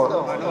ফেরেশতা হল।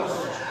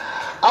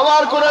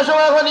 আবার কোন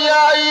সময় এখন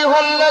ইয়া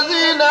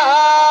আইয়ুহাল্লাযীনা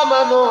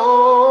আমানু,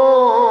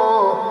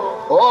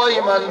 ও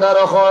ইমানদার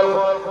হল।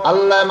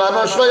 আল্লাহ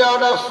মানুষ হইয়াও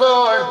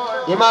ডাকছেন,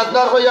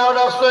 ইমানদার হইয়াও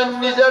ডাকছেন,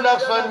 নিজে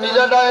ডাকছেন,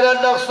 নিজে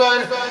ডাইরেক্ট ডাকছেন।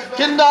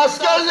 কিন্তু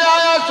আজকাল যে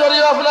আয়াত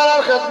শরীফ আপনার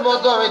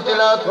খেদমত আমি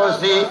তিলাওয়াত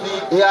করছি,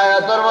 এই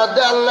আয়াতের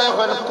মধ্যে আল্লাহ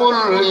এখন কুল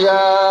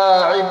ইয়া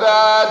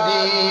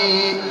ইবাদি,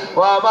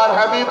 ও আমার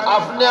হাবিব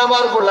আপনি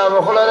আমার গোলাম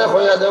হলরে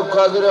হইয়া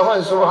দেখা জুড়ে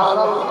হয়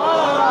সুবহানাল্লাহ।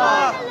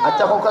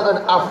 আচ্ছা কোকা দেন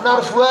আপনার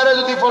ফুয়ারে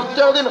যদি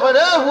প্রত্যেক দিন হয়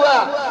রে ফুয়া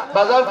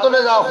বাজার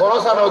তলে যাও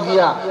খরচ আনো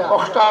গিয়া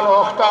অষ্টা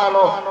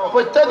আনো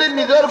প্রত্যেক দিন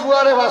নিজের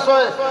ফুয়ারে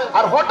ভাসয়,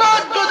 আর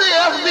হঠাৎ যদি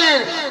একদিন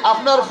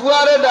আপনার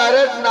ফুয়ারে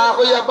ডাইরেক্ট না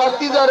কইয়া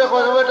বাতিজারে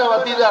কয় বেটা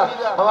বাতিজা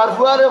আমার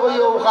ফুয়ারে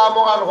কইয়া কাম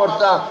কান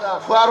করতা,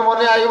 ফুয়ার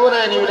মনে আইব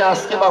নাই নিবি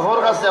আজকে বাপর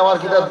কাছে আমার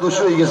কিতাব দুষ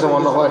হয়ে গেছে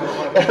মনে হয়,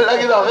 এর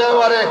লাগি বাপে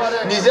আমারে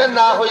নিজের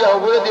না কইয়া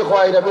হবুরে দি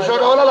খোয়াই না।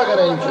 বিষয়টা ওলা লাগে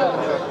না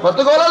মত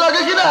ওলা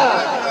লাগে কিনা?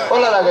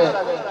 ওলা লাগে।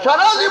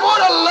 সারা জীবন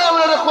আল্লাহ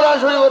আমাদের কোরআন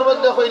শরীফের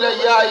মধ্যে কইলা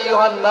ইয়া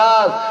আইয়ুহান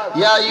নাস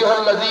ইয়া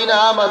আইয়ুহাল্লাযীনা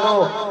আমানু,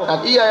 আর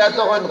এই আয়াত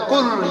কইন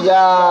কুল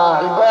ইয়া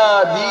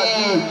ইবাদি,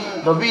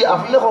 নবী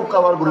আপনি হোক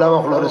আমার গোলাম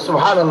হলরে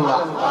সুবহানাল্লাহ।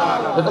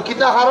 তো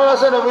কিতা কারণ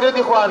আছে নবীরে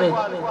দি কোয়ানি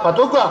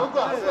পাতুকা?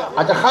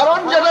 আচ্ছা কারণ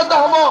যেটা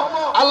তাহমো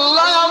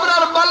আল্লাহ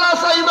আমরার বালা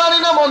চাইবানি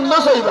না মন্দ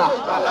চাইবা?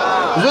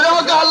 যদি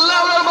আমাকে আল্লাহ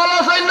আমরার বালা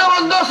চাই না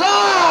মন্দ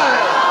চাই?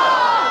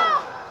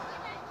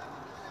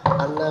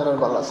 আল্লাহ আমরার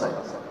বালা চাই।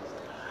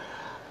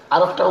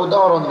 আর একটা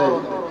উদাহরণ দেয়,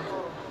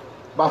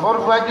 বাপর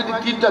ভাই যদি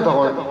তিনটা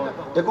তখন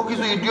একো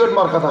কিছু ইডিয়ট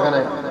মার্কা থাকে না,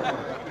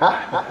 হ্যাঁ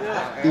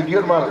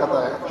ইডিয়ট মার্কা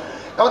থাকে।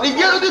 এখন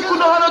ইগিয়া যদি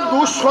কোনো হারে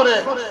দোষ করে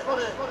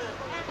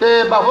তে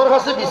বাপর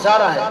কাছে বিচার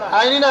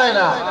আইনি না আয়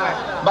না,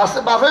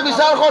 বাপে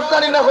বিচার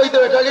করতানি না হইতে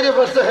এটাগিরি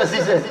প্রশ্ন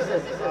খেসিছে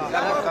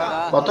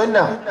কতই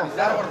না।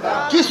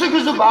 কিছু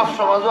কিছু বাপ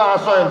সমাজ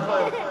আসেন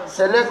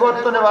ছেলে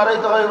করতনে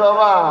বাড়াইতে হয়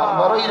বাবা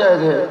বারোই রায়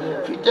রে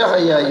ফিটা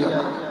খাইয়া আইও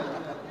না,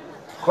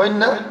 কইন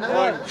না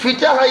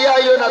ফিটা খাইয়া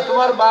আইও না,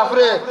 তোমার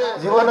বাপরে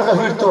জীবনে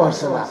ফিরতে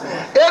পারছে না,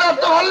 এর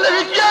অর্থ ভাবলে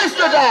ফিটিয়া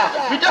আসতো এটা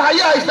ফিটা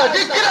খাইয়া আসতা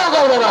ঠিক কিনা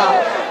না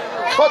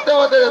সত্যি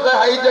হতে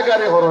হাই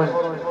জায়গারে করেন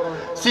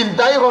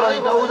চিন্তাই করেন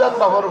এটা উজাত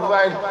বাপর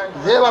ভাই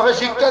যে বাপে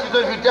শিক্ষা দিত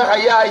ফিটা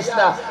খাইয়া আইস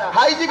না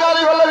হাই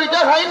জায়গারে বলে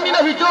ফিটা খাইনি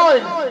না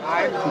ফিটইন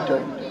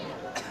ফিটইন।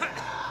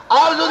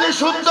 আর যদি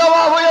শুদ্ধ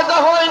বাপ হইয়া তা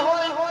হয়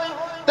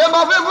তে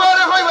বাপে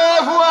ফুয়ারে কইবে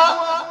ফুয়া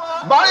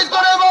বাড়ি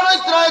তোরে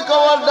বাড়িত্রায়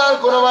খবরদার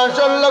কোনো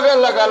মানুষের লগে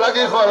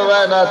লাগালাগি করবে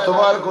না,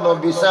 তোমার কোনো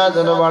বিচার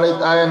যেন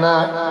বাড়িতে আয় না।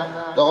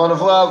 তখন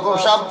ফুয়া খুব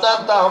সাবধান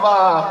তাহবা,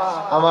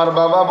 আমার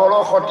বাবা বড়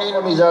কঠিন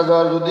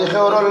মিজাজর, যদি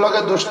খেউরের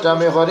লগে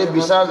দুষ্টামি করি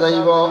বিচার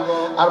যাইব,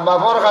 আর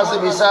বাবার কাছে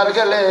বিচার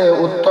গেলে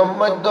উত্তম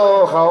মধ্য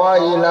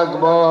খাওয়াই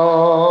লাগব,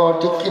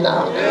 ঠিক কিনা?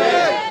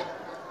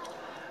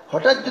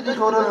 হঠাৎ যদি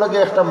খেউরের লগে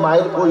একটা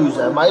মায়ের কই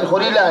যায় মায়ের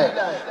করিলায়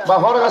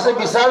বাবার কাছে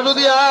বিচার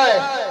যদি আয়,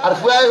 আর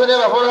ফুয়াই শুনে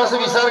বাবার কাছে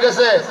বিচার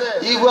গেছে,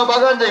 ই ফুয়া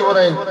বাগান যাইব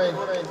নাই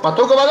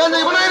মাতকে বাগান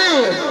যাইব নাই নি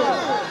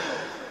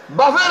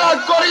বাপের রাগ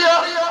করিয়া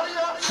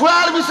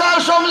ফুয়ার বিচার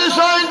সমলিস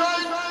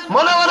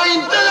মনে মনে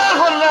ইন্তজার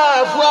করলা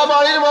ফুয়া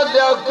বাড়ির মধ্যে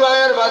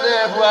অক্ষয়ের বাদে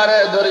ফুয়ারে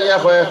ধরিয়া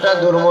কয়েকটা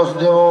দুর্মস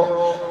দিব,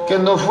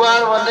 কিন্তু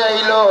ফুয়ার মধ্যে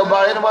আইলো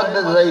বাড়ির মধ্যে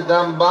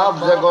যাইতাম বাপ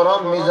যে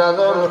গরম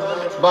মিজাজর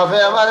বাপে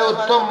আমার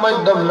উত্তম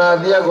মধ্যম না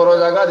দিয়া গরো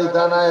জায়গা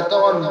দিতা না,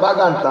 তখন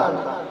বাগানটা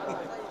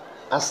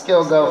আজকে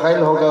হোগাও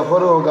খাইল হোগাও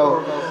ফরু হোগাও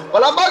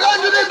বলা বাগান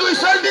যদি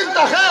 2-4 দিন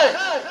থাকে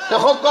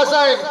তখন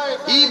কাছাই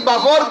ই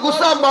বাপর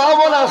গুছা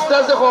মাহবন আস্তে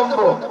আস্তে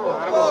কমবো,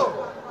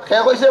 সে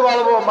কইছে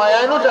বাড়বো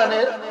মায়াইনো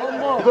টানে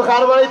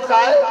খার বাড়িত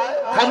খায়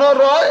খানো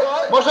রয়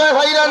মশাই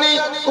খাইরানি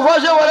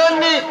উপাসে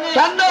বলেননি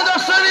ঠান্ডা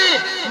দর্শনি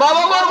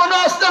বাবা মার মনে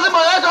আস্তে আস্তে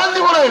মায়া টান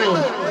দিব নাইনি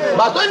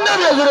বাতই না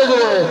বিয়া জুড়ে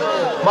জুড়ে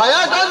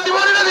মায়া টান দিব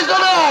না দিত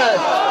না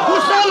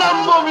গুছা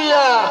লাম্বো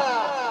মিয়া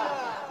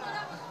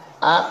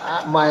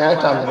মায়া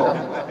টানবো।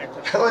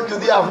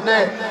 যদি আপনি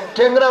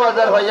টেংরা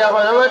বাজার ভাইয়া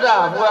বেটা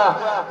বুয়া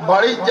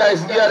বাড়ির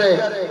যাইস গিয়ারে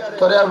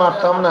তোরে আর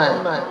মারতাম নাই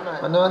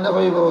মানে মানে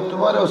কইব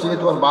তোমার ওসিনি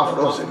তোমার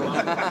বাপরে ওসিনি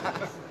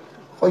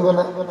কইব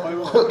না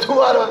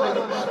তোমার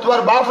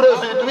তোমার বাপরে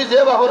ওসিনি তুমি যে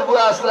বাপর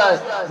বুয়া আসলাই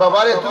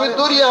বাবারে তুমি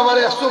দৌড়িয়ে আমার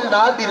একসুক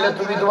না দিলে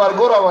তুমি তোমার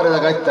গোর আমার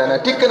গাইতে না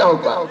ঠিক কিনা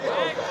হোক।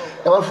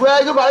 এবার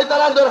ফুয়াইকে বাড়ি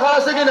তার দরকার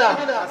আছে কিনা?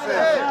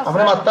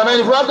 আপনি মাত্তা নাই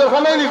ফুয়ার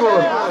দরকার নাই নিকো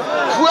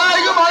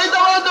ফুয়াইকে বাড়ি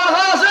তার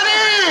দরকার আছে নি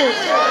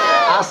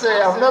আছে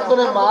আপনার তো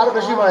মার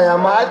বেশি মায়া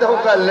মায় দেখো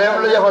লেম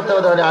লইয়া করতে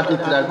হবে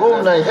আটিত্রা ঘুম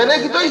নাই এখানে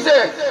কি তৈছে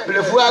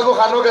বলে ফুয়া গো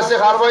খানো গেছে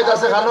খার বাইত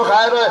আছে খানো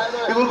খায় রয়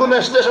এগুলো কোনো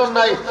স্টেশন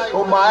নাই ও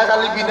মায়া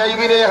খালি বিনাই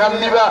বিনাই খান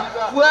দিবা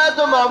ফুয়া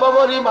তো মা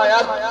বাবারই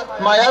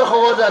মায়ার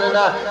খবর জানে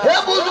না হে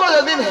বুঝবো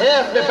যেদিন হে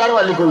বেকার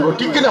মালিক করবো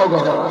ঠিক কিনা হোক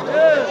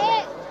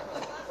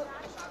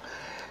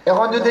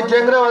এখন যদি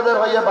টেংরা বাজার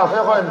হইয়া বাপে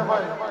হয়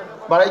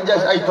বাড়ির যাই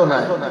আইতো না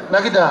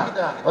নাকি তা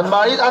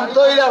বাড়ির আনতে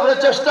হইলে আপনার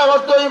চেষ্টা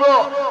করতে হইব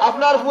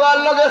আপনার ফুয়ার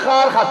লগে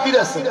খাওয়ার খাতির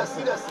আছে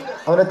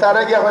আপনি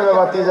তারা গিয়া কইবা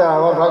বাতি যা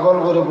আমার পাগল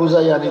করে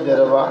বুঝাই আনি দে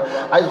রে বা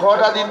আজ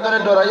কটা দিন ধরে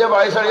ডরাইয়া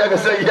বাড়ি ছাড়িয়া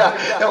গেছে ইয়া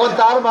এখন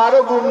তার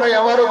মারও ঘুম নাই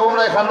আমারও ঘুম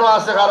নাই খানো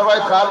আছে কার ভাই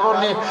খার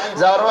নি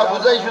যাওয়ার বা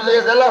বুঝাই সুঝাই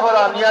জেলা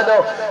ভরা আনিয়া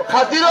দাও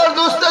খাতিরর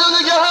দুস্তে যদি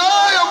গিয়া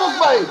হয় অমুক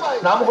ভাই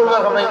নাম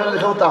করবার কাম নাই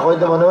কেউ তা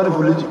হইতে মনে মনে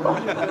ভুলে যাবা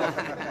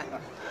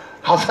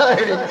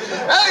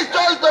এই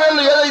চল তোরে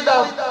লইয়া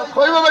যাইতাম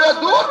কইব বেটা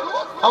দূর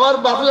আমার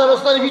বাপু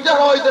অবস্থায় ভিটা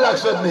খাওয়াইতে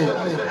লাগছেন নি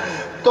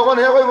তখন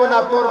হে কইব না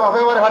তোর বাপে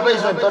আমার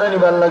হাঁটাইছেন তোরে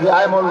নিবার লাগে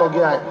আয় মোর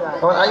লগে আয়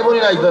তখন আইব নি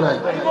আইতো নাই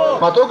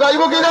মাতো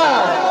গাইব কিনা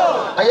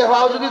আইয়া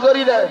ভাও যদি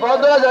ধরি দেয় ভাও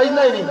ধরা যাই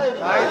নাই নি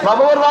মা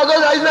বাবার ভাও ধরা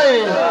যাই নাই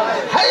নি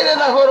হাই রে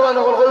না করবা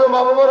না কইব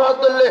মা বাবার হাত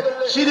ধরলে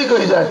শিরিক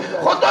হয়ে যায়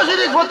কত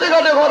শিরিক হতে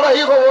ঘাটে ঘর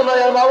রাহি কব না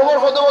আর মা বাবার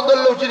কদম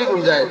ধরলেও শিরিক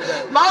হয়ে যায়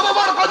মা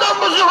বাবার কদম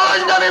বসে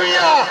হয় জানে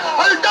মিয়া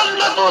আল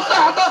জান্নাতু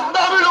তাহতা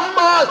দামিল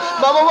উম্মাত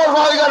মা বাবার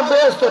ভাই গার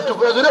বেস্ট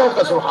টুকরা জুড়ে হোক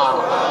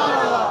সুবহানাল্লাহ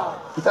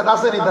এটা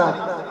আছে নি তা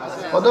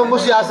কদম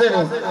বসে আছে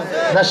নি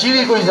না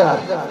শিরিক হয়ে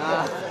যায়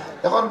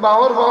এখন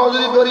বাবার ভাও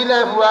যদি ধরি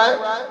নাই বুয়ায়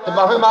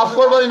বাপে মাফ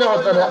করবারই না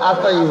হতো না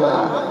আতাইবা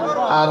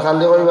আর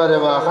খালি কইবারে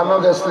বা খানো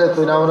গেছলে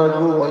তুই না আমার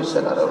গুম হইছে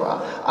না রে বা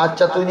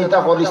আচ্ছা তুই নিতা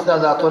করিস না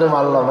যা তোরে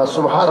মারলাম না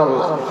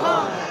সুবহানাল্লাহ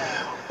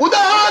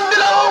উদাহরণ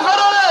দিলাম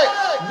কারণে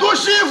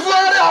দোষী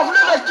ফুয়ারে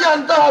আপনারা কি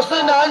আনতে আসে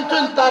না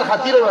আনছেন তার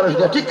খাতিরে মানুষ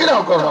ঠিক কিনা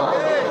হোক না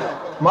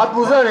মাত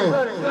বুঝানি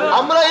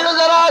আমরা এরা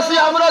যারা আছি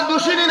আমরা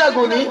দোষী না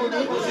গুণী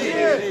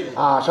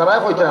সারাই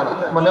কইতে না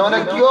মানে মানে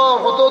কিয়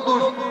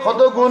কত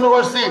গুণ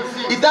করছি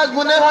ইটা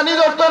গুণে হানি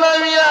ধরতো না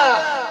মিয়া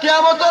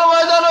কিয়ামতের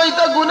ময়দানে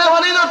ইটা গুণে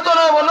হানি ধরতো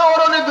না বলো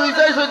ওরনি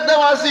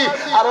 214 আছি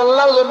আর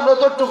আল্লাহর জন্য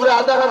তো টুকরে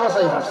আধা খান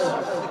বাঁচাই আছে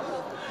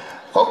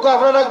হক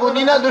আপনারা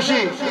গুণী না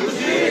দোষী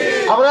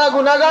আপনারা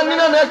গুনাহগার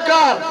না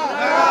নেককার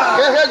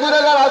কে কে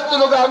গুনাহগার হাত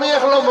তুলো আমি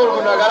 1 নম্বর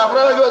গুনাহগার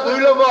আপনারা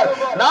 2 নম্বর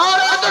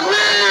নারে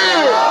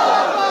তাকবীর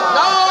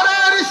নারে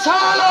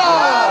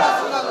রিসালাত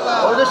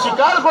ওই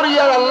স্বীকার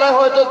করিয়া আল্লাহ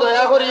হয়তো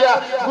দয়া করিয়া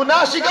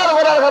গুনাহ স্বীকার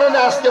করার কারণে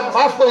আজকে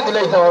মাফ করে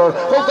দিলেই তো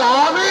হোক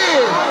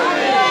আমিন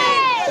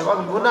এখন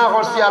গুনাহ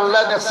করছি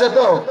আল্লাহ দেখছে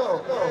তো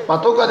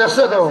পাতকা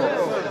দেখছে তো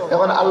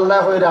এখন আল্লাহ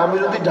হইরে আমি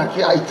যদি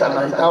ডাকি আইতা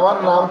নাই আমার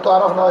নাম তো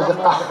আর না হয়েছে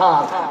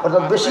কাহার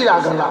অর্থাৎ বেশি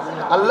রাগ না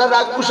আল্লাহ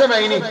রাগ গুছা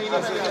নাইনি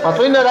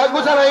পাতই না রাগ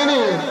গুছা নাইনি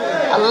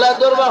আল্লাহ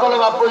দরবার হলে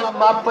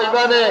মাপ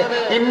পাইবানে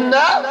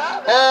ইন্না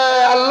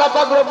আল্লাহ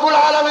পাক রব্বুল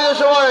আলামিনের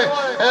সময়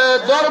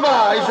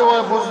দরবার এই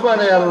সময়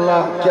বুঝবানে আল্লাহ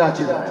কি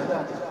আছে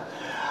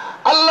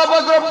আল্লাহ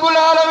পাক রব্বুল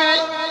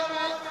আলামিন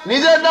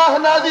নিজে ডাক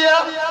না দিয়া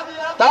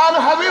তার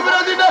হাবিব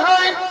রাজি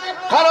দেখাই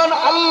কারণ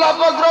আল্লাহ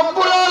পাক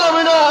রব্বুল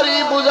আলামিনের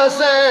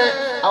বুঝাছে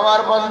আমার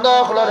বান্দা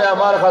হলরে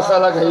আমার কাছে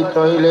লাগাইতে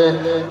হইলে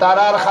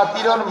তারার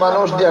খাতিরন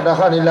মানুষ দিয়া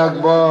ডাকানি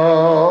লাগবো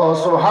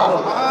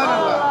সুবহানাল্লাহ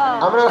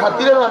আমরা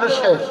খাতিরের মানুষ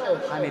কে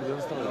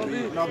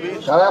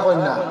সারা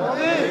কন্যা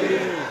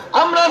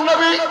আমরা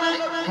নবী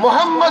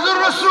মুহাম্মদুর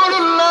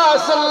রাসূলুল্লাহ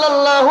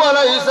সাল্লাল্লাহু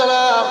আলাইহি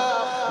সাল্লাম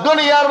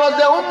দুনিয়ার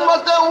মধ্যে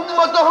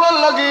উম্মত হল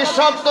লাগি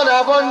সব তো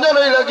আপনজন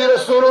লাগি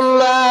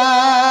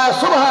রাসূলুল্লাহ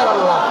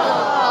সুবহানাল্লাহ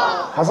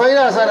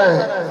হাসাইনা হাসানা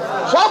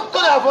সব তো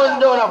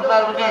আপনজন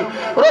আপনার যদি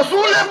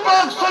রাসূল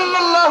পাক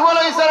সাল্লাল্লাহু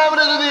আলাইহি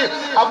সাল্লামের যদি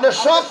আপনি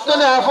সব তো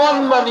আপন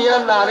মানিয়া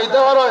না নিতে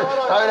পারেন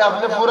তাহলে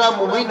আপনি পুরা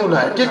মুমিন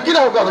নয় ঠিক কি না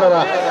হোক আপনারা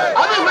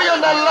আমি ভাইয়া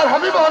আল্লাহর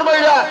হাবিব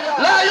ফরমাইয়া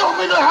লা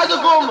ইউমিনু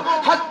আহাদুকুম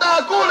হাত্তা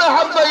আকুনা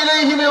হাব্বা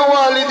ইলাইহি মিন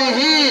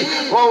ওয়ালিদিহি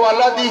ওয়া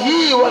ওয়ালাদিহি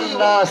ওয়ান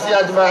নাস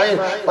আজমাইন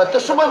কত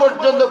সময়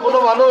পর্যন্ত কোন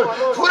মানুষ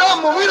পুরা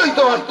মুমিন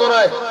হইতে পারতো না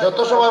যত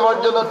সময়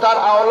পর্যন্ত তার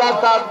আওলাদ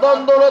তার ধন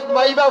দৌলত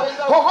মাই বাপ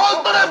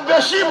সকলের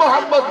বেশি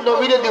মোহাম্মদ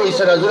নবীরে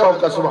দিয়েছে না জোরে হোক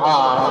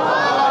সুবহানাল্লাহ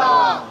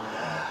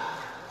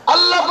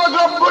আল্লাহ পাক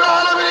রব্বুল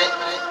আলামিন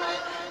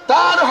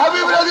তার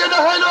হাবিব রাজি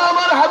দেখাইলো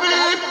আমার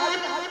হাবিব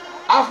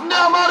আপনি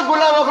আমার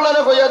গোলাম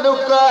হকলারে কইয়া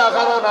দুঃখা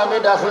কারণ আমি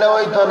ডাকলে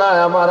হইতো না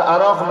আমার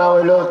আরখ না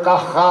হইল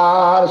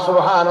কাহার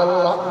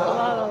সুবহানাল্লাহ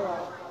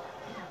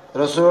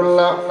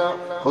রাসূলুল্লাহ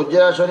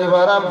হুজরা শরীফ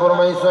আরাম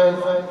ফরমাইছেন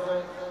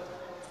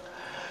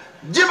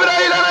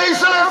জিবরাইল আলাইহিস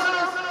সালাম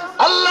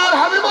আল্লাহর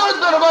হাবিবের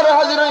দরবারে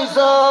হাজির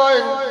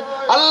হইছেন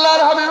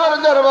আল্লাহর হাবিবের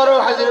দরবারে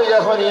হাজির হইয়া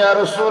কই ইয়া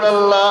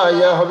রাসূলুল্লাহ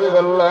ইয়া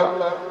হাবিবাল্লাহ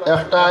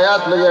একটা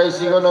আয়াত লই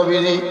আইছি গো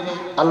নবীজি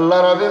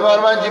আল্লাহর হাবিব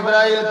ফরমান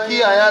জিবরাইল কি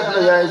আয়াত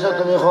লই আইছো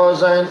তুমি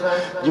হোসেন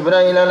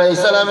জিবরাইল আলাইহিস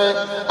সালামে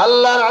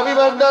আল্লাহর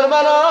হাবিবের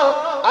দরবারে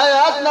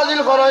আয়াত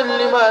নাযিল করেন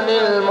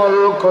লিমানিল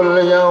মুলকুল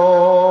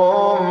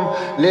ইয়াউম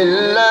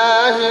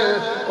লিল্লাহিল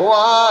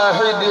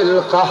ওয়াহিদিল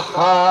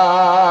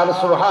কাহ্হার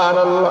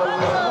সুবহানাল্লাহ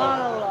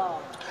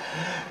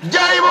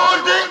যাই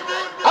মুহূর্তে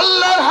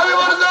আল্লাহর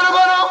হাবিবের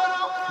দরবারে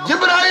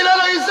জিবরাইল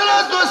আলাইহিস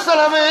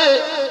সালামে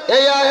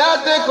এই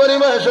আয়াতে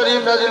করিমা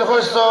শরীফ নাজিল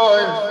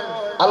করছেন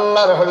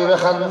আল্লাহর হাবিবে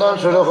খান্দন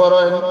শুরু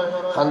করেন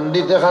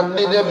খান্দিতে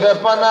খান্দিতে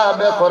বেপানা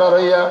বেকরার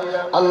হইয়া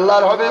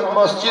আল্লাহর হাবিব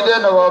মসজিদে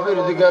নববীর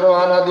দিকে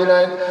রওনা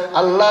দিলেন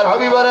আল্লাহর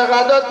হাবিবের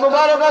আদত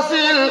মুবারক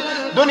আছিল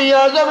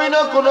দুনিয়া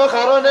জমিনে কোনো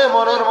কারণে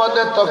মনের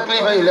মধ্যে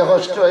তকলিফ হইলে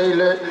কষ্ট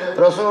হইলে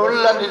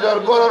রাসূলুল্লাহ নিজের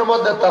ঘরের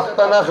মধ্যে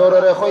তাখতানা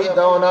করে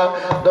কইতাও না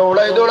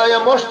দৌড়াই দৌড়াইয়া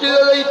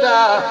মসজিদে যাইতা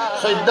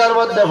সিজদার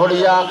মধ্যে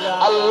পড়িয়া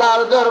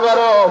আল্লাহর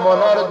দরবারে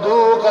মনের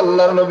দুঃখ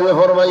আল্লাহর নবী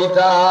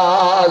ফরমাইতা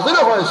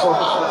জোরে হয়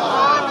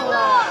সুবহানাল্লাহ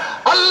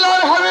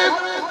আল্লাহর হাবিব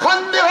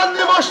খান্দে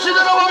খান্দে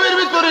মসজিদের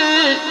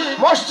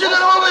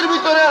নববীর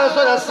ভিতরে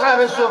আসেন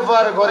আসহাবে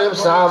সুফার গরিব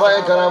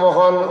সাহাবায়ে কেরাম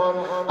হল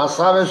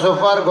আসহাবে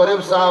সুফার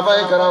গরিব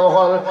সাহাবায়ে কেরাম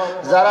হল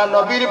যারা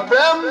নবীর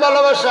প্রেম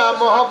ভালোবাসা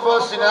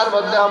মহব্বত সিনার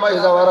মধ্যে আমায়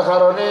যাওয়ার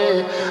কারণে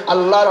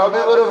আল্লাহর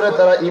হাবিবের উপরে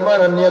তারা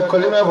ঈমান নিয়ে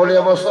কলিমা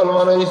পড়িয়া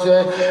মুসলমান হইছে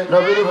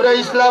নবীর উপরে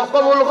ইসলাম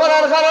কবুল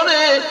করার কারণে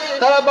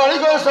তারা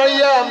বাড়িঘর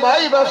ছাড়িয়া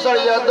মাই বাপ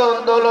ছাড়িয়া দন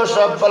দৌলত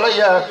সব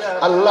পালাইয়া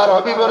আল্লাহর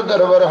হাবিবের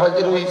দরবারে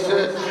হাজির হইছে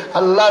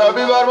আল্লাহর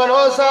হাবিব বলেন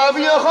ও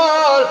সাহাবী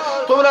হল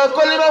তোমরা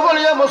কলিমা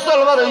পড়িয়া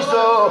মুসলমান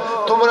হইছো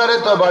তোমরা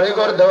তো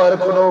বাড়িঘর দেওয়ার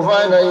কোনো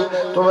উপায় নাই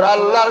তোমরা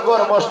আল্লাহর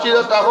ঘর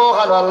মসজিদে থাকো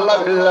আর আল্লাহ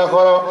বিল্লাহ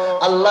করো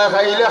আল্লাহ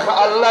খাইলে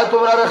আল্লাহ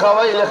তোমরা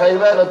খাওয়াইলে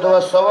খাইবা না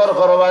তোমার সবর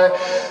করবাই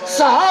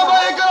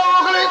সাহাবায়ে কেরাম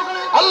বলেন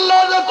আল্লাহ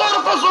তোর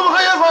কসম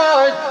খাইয়া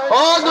কয়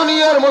ও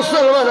দুনিয়ার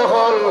মুসলমান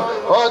হল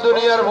ও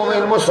দুনিয়ার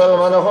মুমিন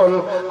মুসলমান হল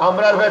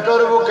আমরার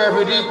পেটের বুকে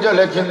বিড়ির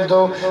জ্বলে কিন্তু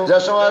যে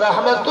সময়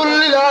রাহমাতুল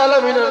লিল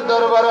আলামিনের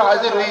দরবারে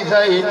হাজির হই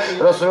যাই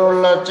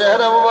রাসূলুল্লাহর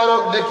চেহারা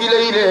মুবারক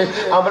দেখিলেইলে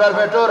আমরার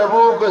পেটের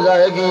বুক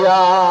যায় গিয়া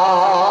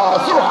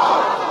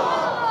সুবহানাল্লাহ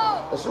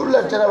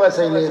রাসূলুল্লাহর চেহারা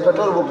বাসাইলে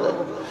পেটের বুক যায়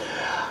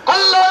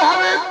আল্লাহর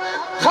হাবিব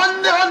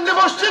খান্দে খান্দে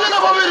মসজিদে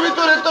নববীর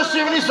ভিতরে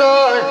তশরিফ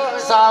নিছেন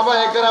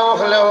সাহাবায়ে কেরাম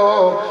হলেও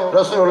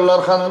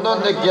রাসূলুল্লাহর খান্দন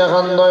দেখিয়া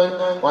খান্দন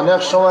অনেক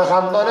সময়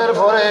খান্দনের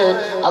পরে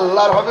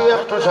আল্লাহর হাবিব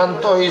একটু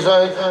শান্ত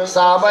হইছেন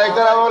সাহাবায়ে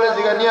কেরাম বলে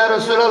দিগা ইয়া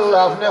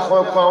রাসূলুল্লাহ আপনি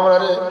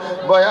আমরারে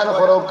বয়ান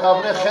করো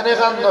আপনি খেনে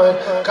খান্দন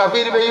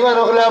কাফির বেঈমান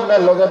হলে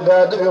আপনার লগে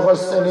বেয়াদবি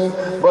করছেনি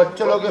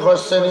বচ্চলকি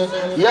করছেনি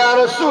ইয়া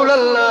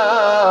রাসূলুল্লাহ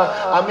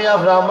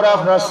আমরা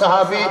আপনার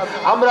সাহাবী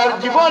আমরার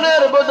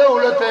জীবনের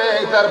বদৌলতে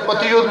তার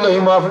প্রতিশোধ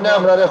লইম আপনি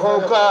আমরারে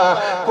হোক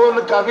কোন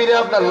কাফিরে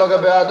আপনার লগে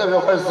বেয়াদবি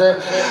করছে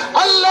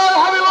আল্লাহর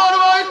হাবিব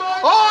বলেন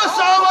ও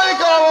সাহাবায়ে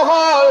কেরাম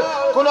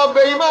কোন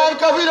বেঈমান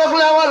কাফির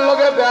হলে আমার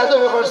লগে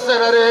বেয়াদবি করছে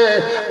না রে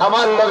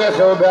আমার লগে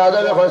কেউ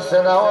বেয়াদবি করছে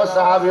না ও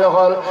সাহাবী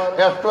হল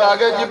একটু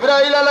আগে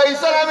জিবরাইল আলাইহিস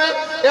সালামে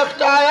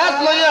একটা আয়াত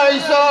লইয়া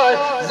আইছে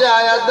যে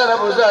আয়াত দ্বারা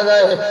বোঝা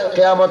যায়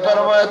কিয়ামতের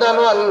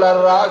ময়দানে আল্লাহর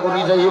রাগ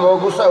উড়ি যাইব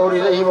গুসা উড়ি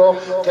যাইব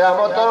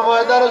কিয়ামতের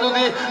ময়দানে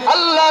যদি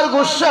আল্লাহর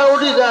গুসা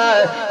উড়ি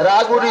যায়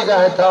রাগ উড়ি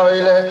যায়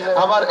তাহলে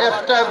আমার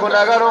একটা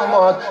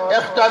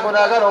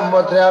গুনাহগার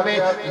উম্মত রে আমি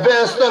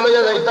বেহেশত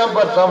লইয়া যাইতাম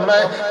পারতাম না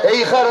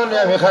এই কারণে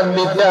আমি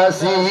খান্দিতে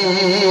আসি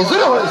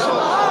জোরে হয়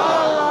সুবহানাল্লাহ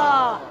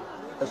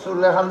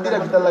রাসূলুল্লাহ খান্দিরা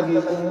কিতা লাগি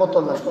উম্মত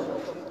লাগি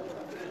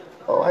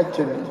ও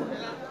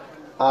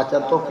আচ্ছা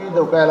তো কি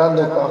দাও এলান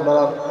দাও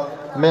আপনারা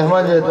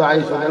মেহমান যেহেতু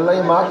আইসো আল্লাহ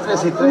মাত্রে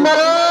সিত্রে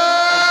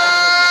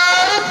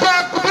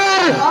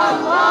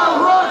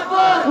আল্লাহু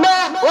আকবার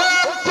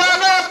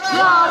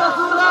ইয়া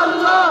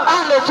রাসূলুল্লাহ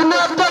আহলে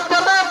সুন্নাত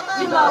জামাত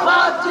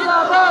জিন্দাবাদ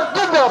জিন্দাবাদ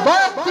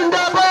জিন্দাবাদ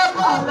জিন্দাবাদ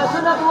আহলে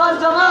সুন্নাত ওয়াল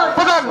জামাত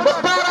প্রধান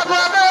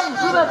মুতারাগমন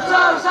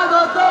শুভেচ্ছা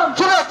স্বাগতম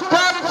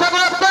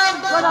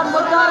প্রধান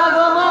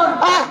মুতারাগমন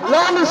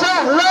আহলান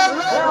সাহলান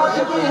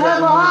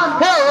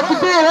হে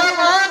অতিথি হে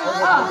মহান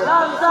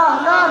আহলান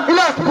সাহলান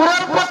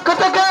ইলাহিপুরের পক্ষ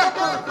থেকে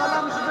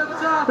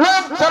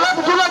সালাম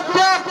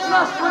শুভেচ্ছা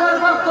ইলাহিপুরের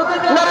পক্ষ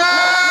থেকে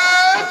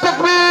নারায়ে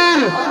তাকবীর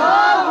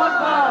আল্লাহু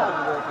আকবার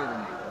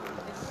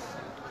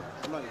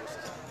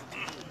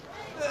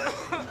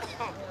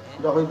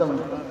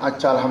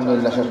আচ্ছা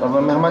আলহামদুলিল্লাহ শেষ করবো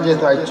মেহমান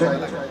যেহেতু আইছে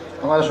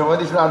আমার সময়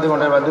দিয়েছিল আধা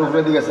ঘন্টার বাদে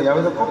উপরে দিকে গেছি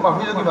আমি তো খুব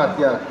মাফি যদি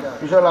মাতি আর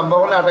বিষয় লম্বা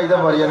বলে আটাইতে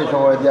পারি আমি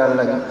সময় দিয়ে আর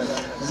লাগে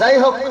যাই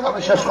হোক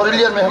আমি শেষ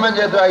করিলি আর মেহমান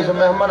যেহেতু আইসো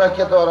মেহমান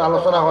রাখিয়ে তো আর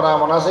আলোচনা করা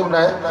মনাসিব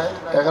নাই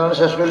এই কারণে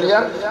শেষ করলি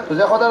আর তো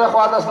যে কথাটা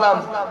খোয়াত আসলাম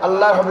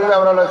আল্লাহ হাবিবে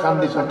আমরা খান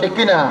দিচ্ছ ঠিক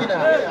কিনা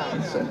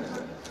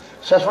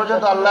শেষ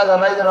পর্যন্ত আল্লাহ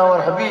জানাই যেন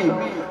আমার হাবিব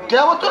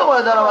কিয়ামতের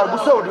ময়দান আমার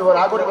গুসা উঠিব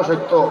রাগ উঠিব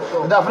সত্য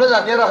কিন্তু আপনি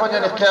জানিয়ে রাখুন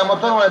জানি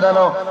কিয়ামতের ময়দান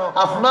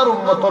আপনার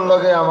উম্মতের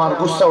লগে আমার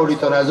গুসা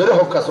উঠিত না জোরে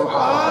হোক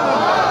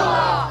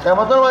সুবহানাল্লাহ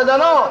কিয়ামতের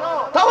ময়দান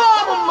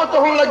तमाम उम्मत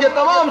लगे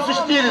तमाम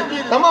सृष्टिर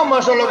तमाम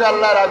माशा लगे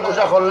अल्लाह राग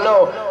गुस्सा करलो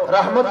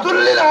रहमतुल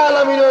लिल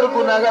आलमीन और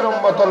गुनाहगार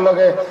उम्मत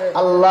लगे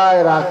अल्लाह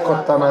राग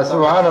करता ना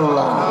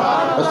सुबहानाल्लाह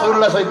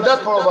रसूलुल्लाह सज्जात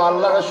करबा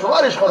अल्लाह के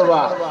सुपारिश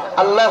करबा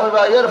अल्लाह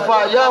कहबा इरफा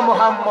या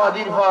मुहम्मद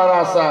इरफा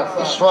रासा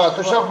इशफा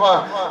तुशफा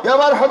या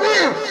আমার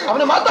হাবিব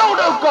আপনি মাথা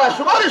উঠাওকা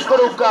সুপারিশ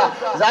করুকা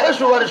যারে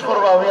সুপারিশ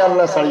করবা আমি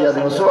আল্লাহ ছাড়িয়া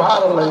দেব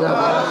সুবহানাল্লাহ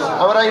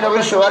আমরা এই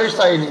নবীর সুপারিশ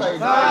চাইনি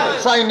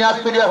চাইনি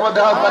আত্মীয়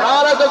আমাদের হাত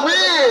নারা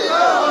তাকবীর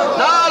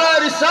নারা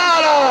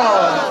রিসালাত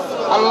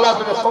আল্লাহ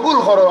তুমি কবুল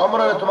করো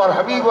আমরা তোমার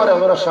হাবিবর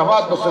আমরা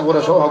শাফাত নসিব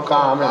করে সহ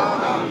আমিন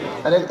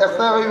আর একটা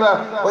ভাইবা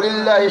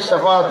ওয়ালিল্লাহি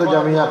শাফাতু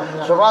জামিয়া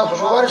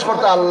সুপারিশ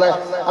করতে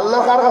আল্লাহ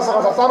কার কাছে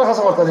কথা তার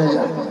কাছে করতে নিয়ে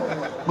যায়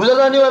বুঝা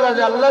জানি বলা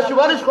যে আল্লাহ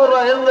সুপারিশ করবা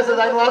এর কাছে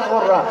যাই ওয়াজ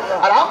করবা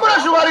আর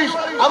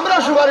আমরা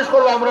সুপারিশ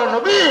করবো আমরা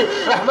নবী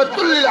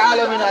রাহমাতুল লিল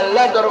আলামিন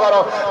আল্লাহর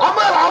দরবারে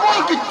আমার আমল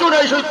কিচ্ছু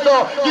নাই সত্য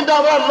কিন্তু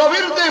আমার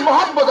নবীর যে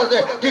মহব্বত আছে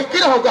ঠিক কি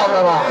হোক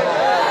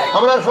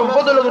আমরা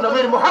সম্পদ হলো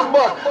নবীর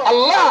মহব্বত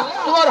আল্লাহ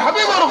তোমার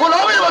হাবিবের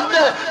গোলামির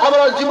মধ্যে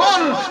আমরা জীবন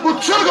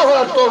উৎসর্গ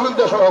করার তৌফিক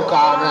দাও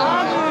সরকার আমিন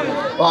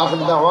واخر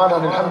دعوانا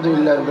الحمد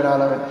لله رب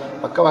العالمين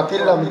فكبت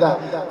الله مدا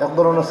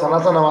يقدرون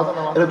صلاه نماز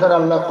اذن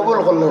الله قبول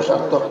كل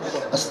شرط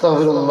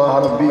استغفر الله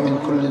ربي من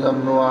كل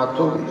ذنب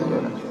واتوب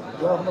اليه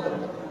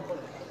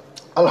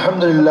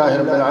الحمد لله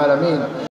رب العالمين